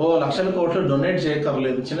లక్షల కోట్లు డొనేట్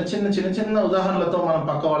చేయక్కర్లేదు. చిన్న ఉదాహరణలతో మనం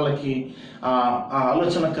పక్క వాళ్ళకి ఆ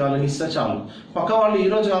ఆలోచన కలిగిస్తే చాలు. పక్క వాళ్ళు ఈ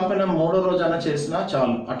రోజు కాకపోయినా 3వ రోజైనా చేసినా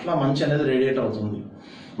చాలు. అట్లా మంచి అనేది రేడియేట్ అవుతుంది.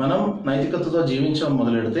 మనం నైతికతతో జీవించడం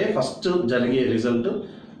మొదలెడితే ఫస్ట్ జరిగే రిజల్ట్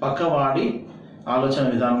పక్కవాడి ఆలోచన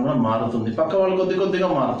విధానం కూడా మారుతుంది. పక్క వాళ్ళు కొద్దిగా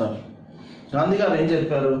మారుతారు. గాంధీ గారు ఏం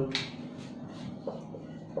చెప్పారు?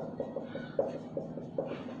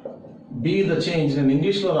 Be the change. నేను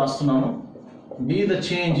ఇంగ్లీష్లో రాస్తున్నాను. Be the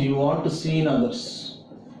change you want to see in others.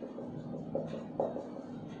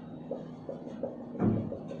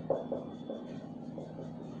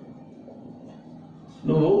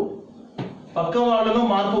 నువ్వు పక్క వాళ్ళలో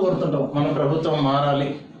మార్పు కోరుతుంటావు. మన ప్రభుత్వం మారాలి,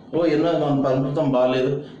 మన ప్రభుత్వం బాగాలేదు,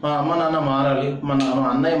 మా అమ్మ నాన్న మారాలి, మా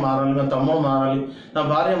అన్నయ్య మారాలి, మా తమ్ముడు మారాలి, నా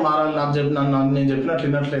భార్య మారాలి, నేను చెప్పినట్లు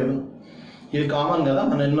వినట్లేదు. ఇది కామన్ కదా,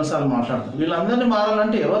 మనం ఎన్నోసార్లు మాట్లాడతాం. వీళ్ళందరినీ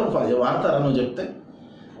మారాలంటే ఎవరు వాడతారా? నువ్వు చెప్తే,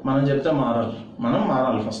 మనం చెప్తే మారాలి. మనం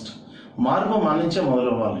మారాలి. ఫస్ట్ మార్పు మన నుంచే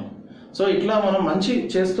మొదలవ్వాలి. సో ఇట్లా మనం మంచి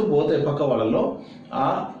చేస్తూ పోతే పక్క వాళ్ళలో ఆ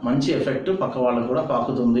మంచి ఎఫెక్ట్ పక్క వాళ్ళకు కూడా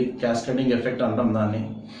పాకుతుంది. క్యాస్కేడింగ్ ఎఫెక్ట్ అంటాం దాన్ని,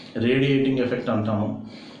 రేడియేటింగ్ ఎఫెక్ట్ అంటాము.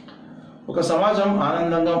 ఒక సమాజం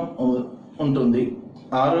ఆనందంగా ఉంటుంది,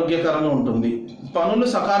 ఆరోగ్యకరంగా ఉంటుంది, పనులు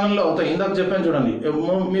సకాలంలో అవుతాయి. ఇందాక చెప్పాను చూడండి,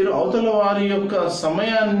 మీరు అవతల వారి యొక్క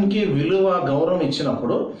సమయానికి విలువ, గౌరవం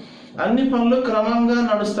ఇచ్చినప్పుడు అన్ని పనులు క్రమంగా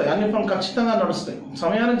నడుస్తాయి. అన్ని పనులు ఖచ్చితంగా నడుస్తాయి,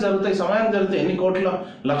 సమయానికి జరిగితే ఎన్ని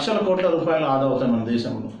లక్షల కోట్ల రూపాయలు ఆదా అవుతాయి మన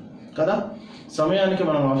దేశంలో కదా. సమయానికి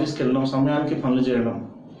మనం ఆఫీస్కి వెళ్ళడం, సమయానికి పనులు చేయడం.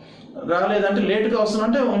 రాలేదంటే లేట్గా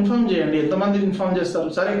వస్తుందంటే ఇన్ఫార్మ్ చేయండి. ఎంతమందికి ఇన్ఫార్మ్ చేస్తారు?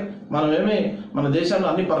 సరే, మనమేమి మన దేశంలో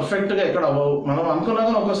అన్ని పర్ఫెక్ట్గా ఎక్కడ అవ్వవు. మనం అనుకున్నా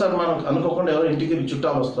కానీ ఒక్కోసారి మనం అనుకోకుండా ఎవరు ఇంటికి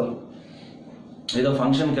చుట్టాలు వస్తారు, ఏదో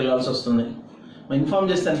ఫంక్షన్కి వెళ్ళాల్సి వస్తుంది. ఇన్ఫార్మ్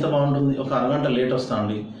చేస్తే ఎంత బాగుంటుంది. ఒక అరగంట లేట్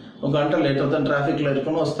వస్తానండి, ఒక గంట లేట్ అవుతాను, ట్రాఫిక్లో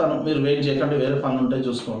ఎదుర్కొని వస్తాను, మీరు వెయిట్ చేయకండి, వేరే పనులు ఉంటాయి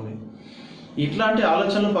చూసుకోండి. ఇట్లాంటి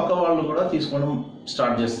ఆలోచనలు పక్క వాళ్ళు కూడా తీసుకోవడం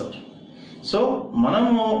స్టార్ట్ చేస్తారు. సో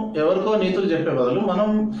మనము ఎవరికో నీతులు చెప్పే బదులు మనం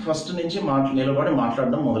ఫస్ట్ నుంచి నిలబడి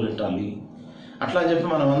మాట్లాడడం మొదలెట్టాలి. అట్లా చెప్పి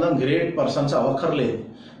మనం అందరం గ్రేట్ పర్సన్స్ అవ్వక్కర్లేదు.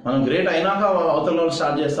 మనం గ్రేట్ అయినాక అవతల వాళ్ళు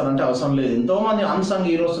స్టార్ట్ చేస్తారంటే అవసరం లేదు. ఎంతోమంది అన్సంగ్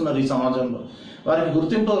హీరోస్ ఉన్నారు ఈ సమాజంలో. వారికి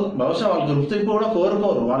గుర్తింపు, బహుశా వాళ్ళ గుర్తింపు కూడా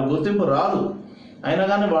కోరుకోరు, వాళ్ళకి గుర్తింపు రాదు. అయినా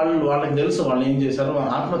కానీ వాళ్ళకి తెలుసు వాళ్ళు ఏం చేశారు.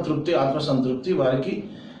 ఆత్మతృప్తి, ఆత్మసంతృప్తి వారికి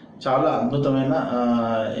చాలా అద్భుతమైన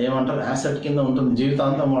ఏమంటారు యాసెట్ కింద ఉంటుంది.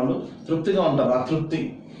 జీవితాంతం వాళ్ళు తృప్తిగా ఉంటారు. ఆ తృప్తి,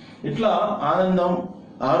 ఇట్లా ఆనందం,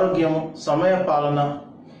 ఆరోగ్యం, సమయ పాలన,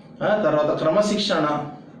 తర్వాత క్రమశిక్షణ,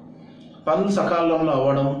 పనులు సకాలంలో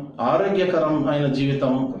అవ్వడం, ఆరోగ్యకరమైన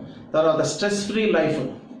జీవితం, తర్వాత స్ట్రెస్ ఫ్రీ లైఫ్,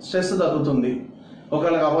 స్ట్రెస్ తగ్గుతుంది,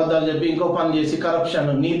 ఒకళ్ళకి అబద్ధాలు చెప్పి ఇంకో పని చేసి కరప్షన్,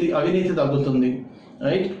 అవినీతి తగ్గుతుంది,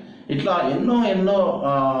 రైట్. ఇట్లా ఎన్నో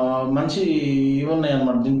మంచి ఇవి ఉన్నాయి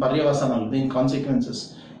అన్నమాట. దీని పర్యవసనాలు, దీని కాన్సిక్వెన్సెస్,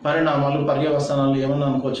 పరిణామాలు, పర్యవసనాలు ఏమన్నా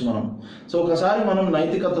అనుకోవచ్చు మనం. సో ఒకసారి మనం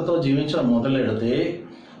నైతికతతో జీవించడం మొదలెడితే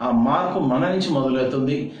ఆ మార్పు మన నుంచి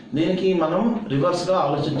మొదలవుతుంది. దీనికి మనం రివర్స్గా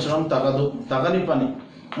ఆలోచించడం తగని పని.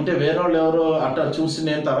 అంటే వేరే వాళ్ళు ఎవరో అట్లా చూసి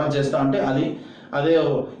నేను తర్వాత చేస్తా అంటే అదే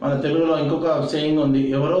మన తెలుగులో ఇంకొక సేయింగ్ ఉంది,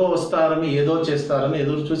 ఎవరో వస్తారని ఏదో చేస్తారని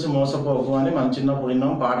ఎదురు చూసి మోసపోకు అని మనం చిన్నప్పుడు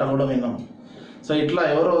విన్నాం, పాట కూడా విన్నాం. సో ఇట్లా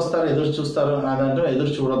ఎవరో వస్తారు ఎదురు చూస్తారు అదంటే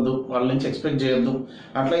ఎదురు చూడొద్దు, వాళ్ళ నుంచి ఎక్స్పెక్ట్ చేయొద్దు.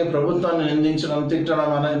 అట్లాగే ప్రభుత్వాన్ని నిందించడం,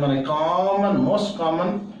 తిట్టడం అనేది మన మోస్ట్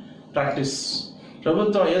కామన్ ప్రాక్టీస్.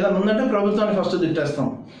 ప్రభుత్వం ఏదైనా ఉందంటే ప్రభుత్వాన్ని ఫస్ట్ తిట్టేస్తాం.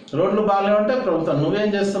 రోడ్లు బాగాలేమంటే ప్రభుత్వం, నువ్వేం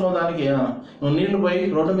చేస్తున్నావు దానికి? నువ్వు నీళ్లు పోయి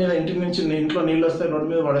రోడ్డు మీద, ఇంటి నుంచి ఇంట్లో నీళ్ళు వస్తే రోడ్డు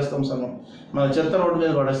మీద పడేస్తాం సార్, మన చెత్త రోడ్డు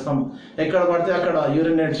మీద పడేస్తాం, ఎక్కడ పడితే అక్కడ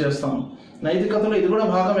యూరినేట్ చేస్తాం. నైతికతలో ఇది కూడా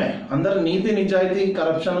భాగమే. అందరు నీతి నిజాయితీ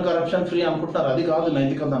కరప్షన్ ఫ్రీ అనుకుంటారు, అది కాదు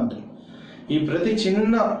నైతికత అంటే. ఈ ప్రతి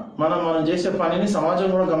చిన్న మనం చేసే పనిని సమాజం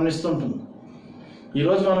కూడా గమనిస్తుంటుంది.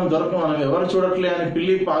 ఈరోజు మనం ఎవరు చూడట్లే అని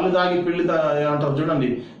పిల్లి పాలు తాగి అంటారు చూడండి,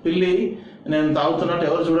 పిల్లి నేను తాగుతున్నట్టు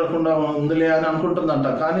ఎవరు చూడకుండా ఉందిలే అని అనుకుంటుందంట.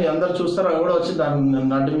 కానీ అందరు చూస్తారు, ఎవడో వచ్చి దాన్ని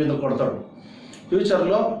నడ్డి మీద కొడతాడు.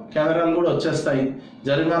 ఫ్యూచర్లో కెమెరాలు కూడా వచ్చేస్తాయి,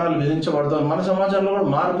 జరిమానాలు విధించబడతాయి. మన సమాజంలో కూడా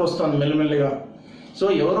మార్పు వస్తుంది మెల్లిమెల్లిగా. సో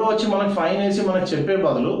ఎవరో వచ్చి మనకు ఫైన్ వేసి మనకు చెప్పే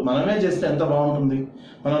బదులు మనమే చేస్తే ఎంత బాగుంటుంది,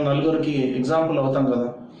 మనం నలుగురికి ఎగ్జాంపుల్ అవుతాం కదా.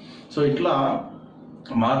 సో ఇట్లా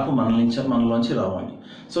మార్పు మనలోంచి రావాలి.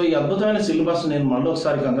 సో ఈ అద్భుతమైన సిలబస్ నేను మళ్ళీ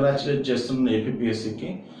ఒకసారి కంగ్రాచులేట్ చేస్తున్నాను ఏపీపీఎస్సీకి.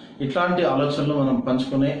 ఇట్లాంటి ఆలోచనలు మనం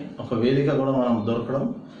పంచుకునే ఒక వేదిక కూడా మనం దొరకడం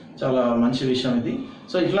చాలా మంచి విషయం ఇది.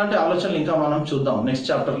 సో ఇట్లాంటి ఆలోచనలు ఇంకా మనం చూద్దాం, నెక్స్ట్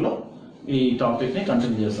చాప్టర్లో ఈ టాపిక్ని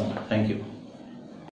కంటిన్యూ చేద్దాం. Thank you.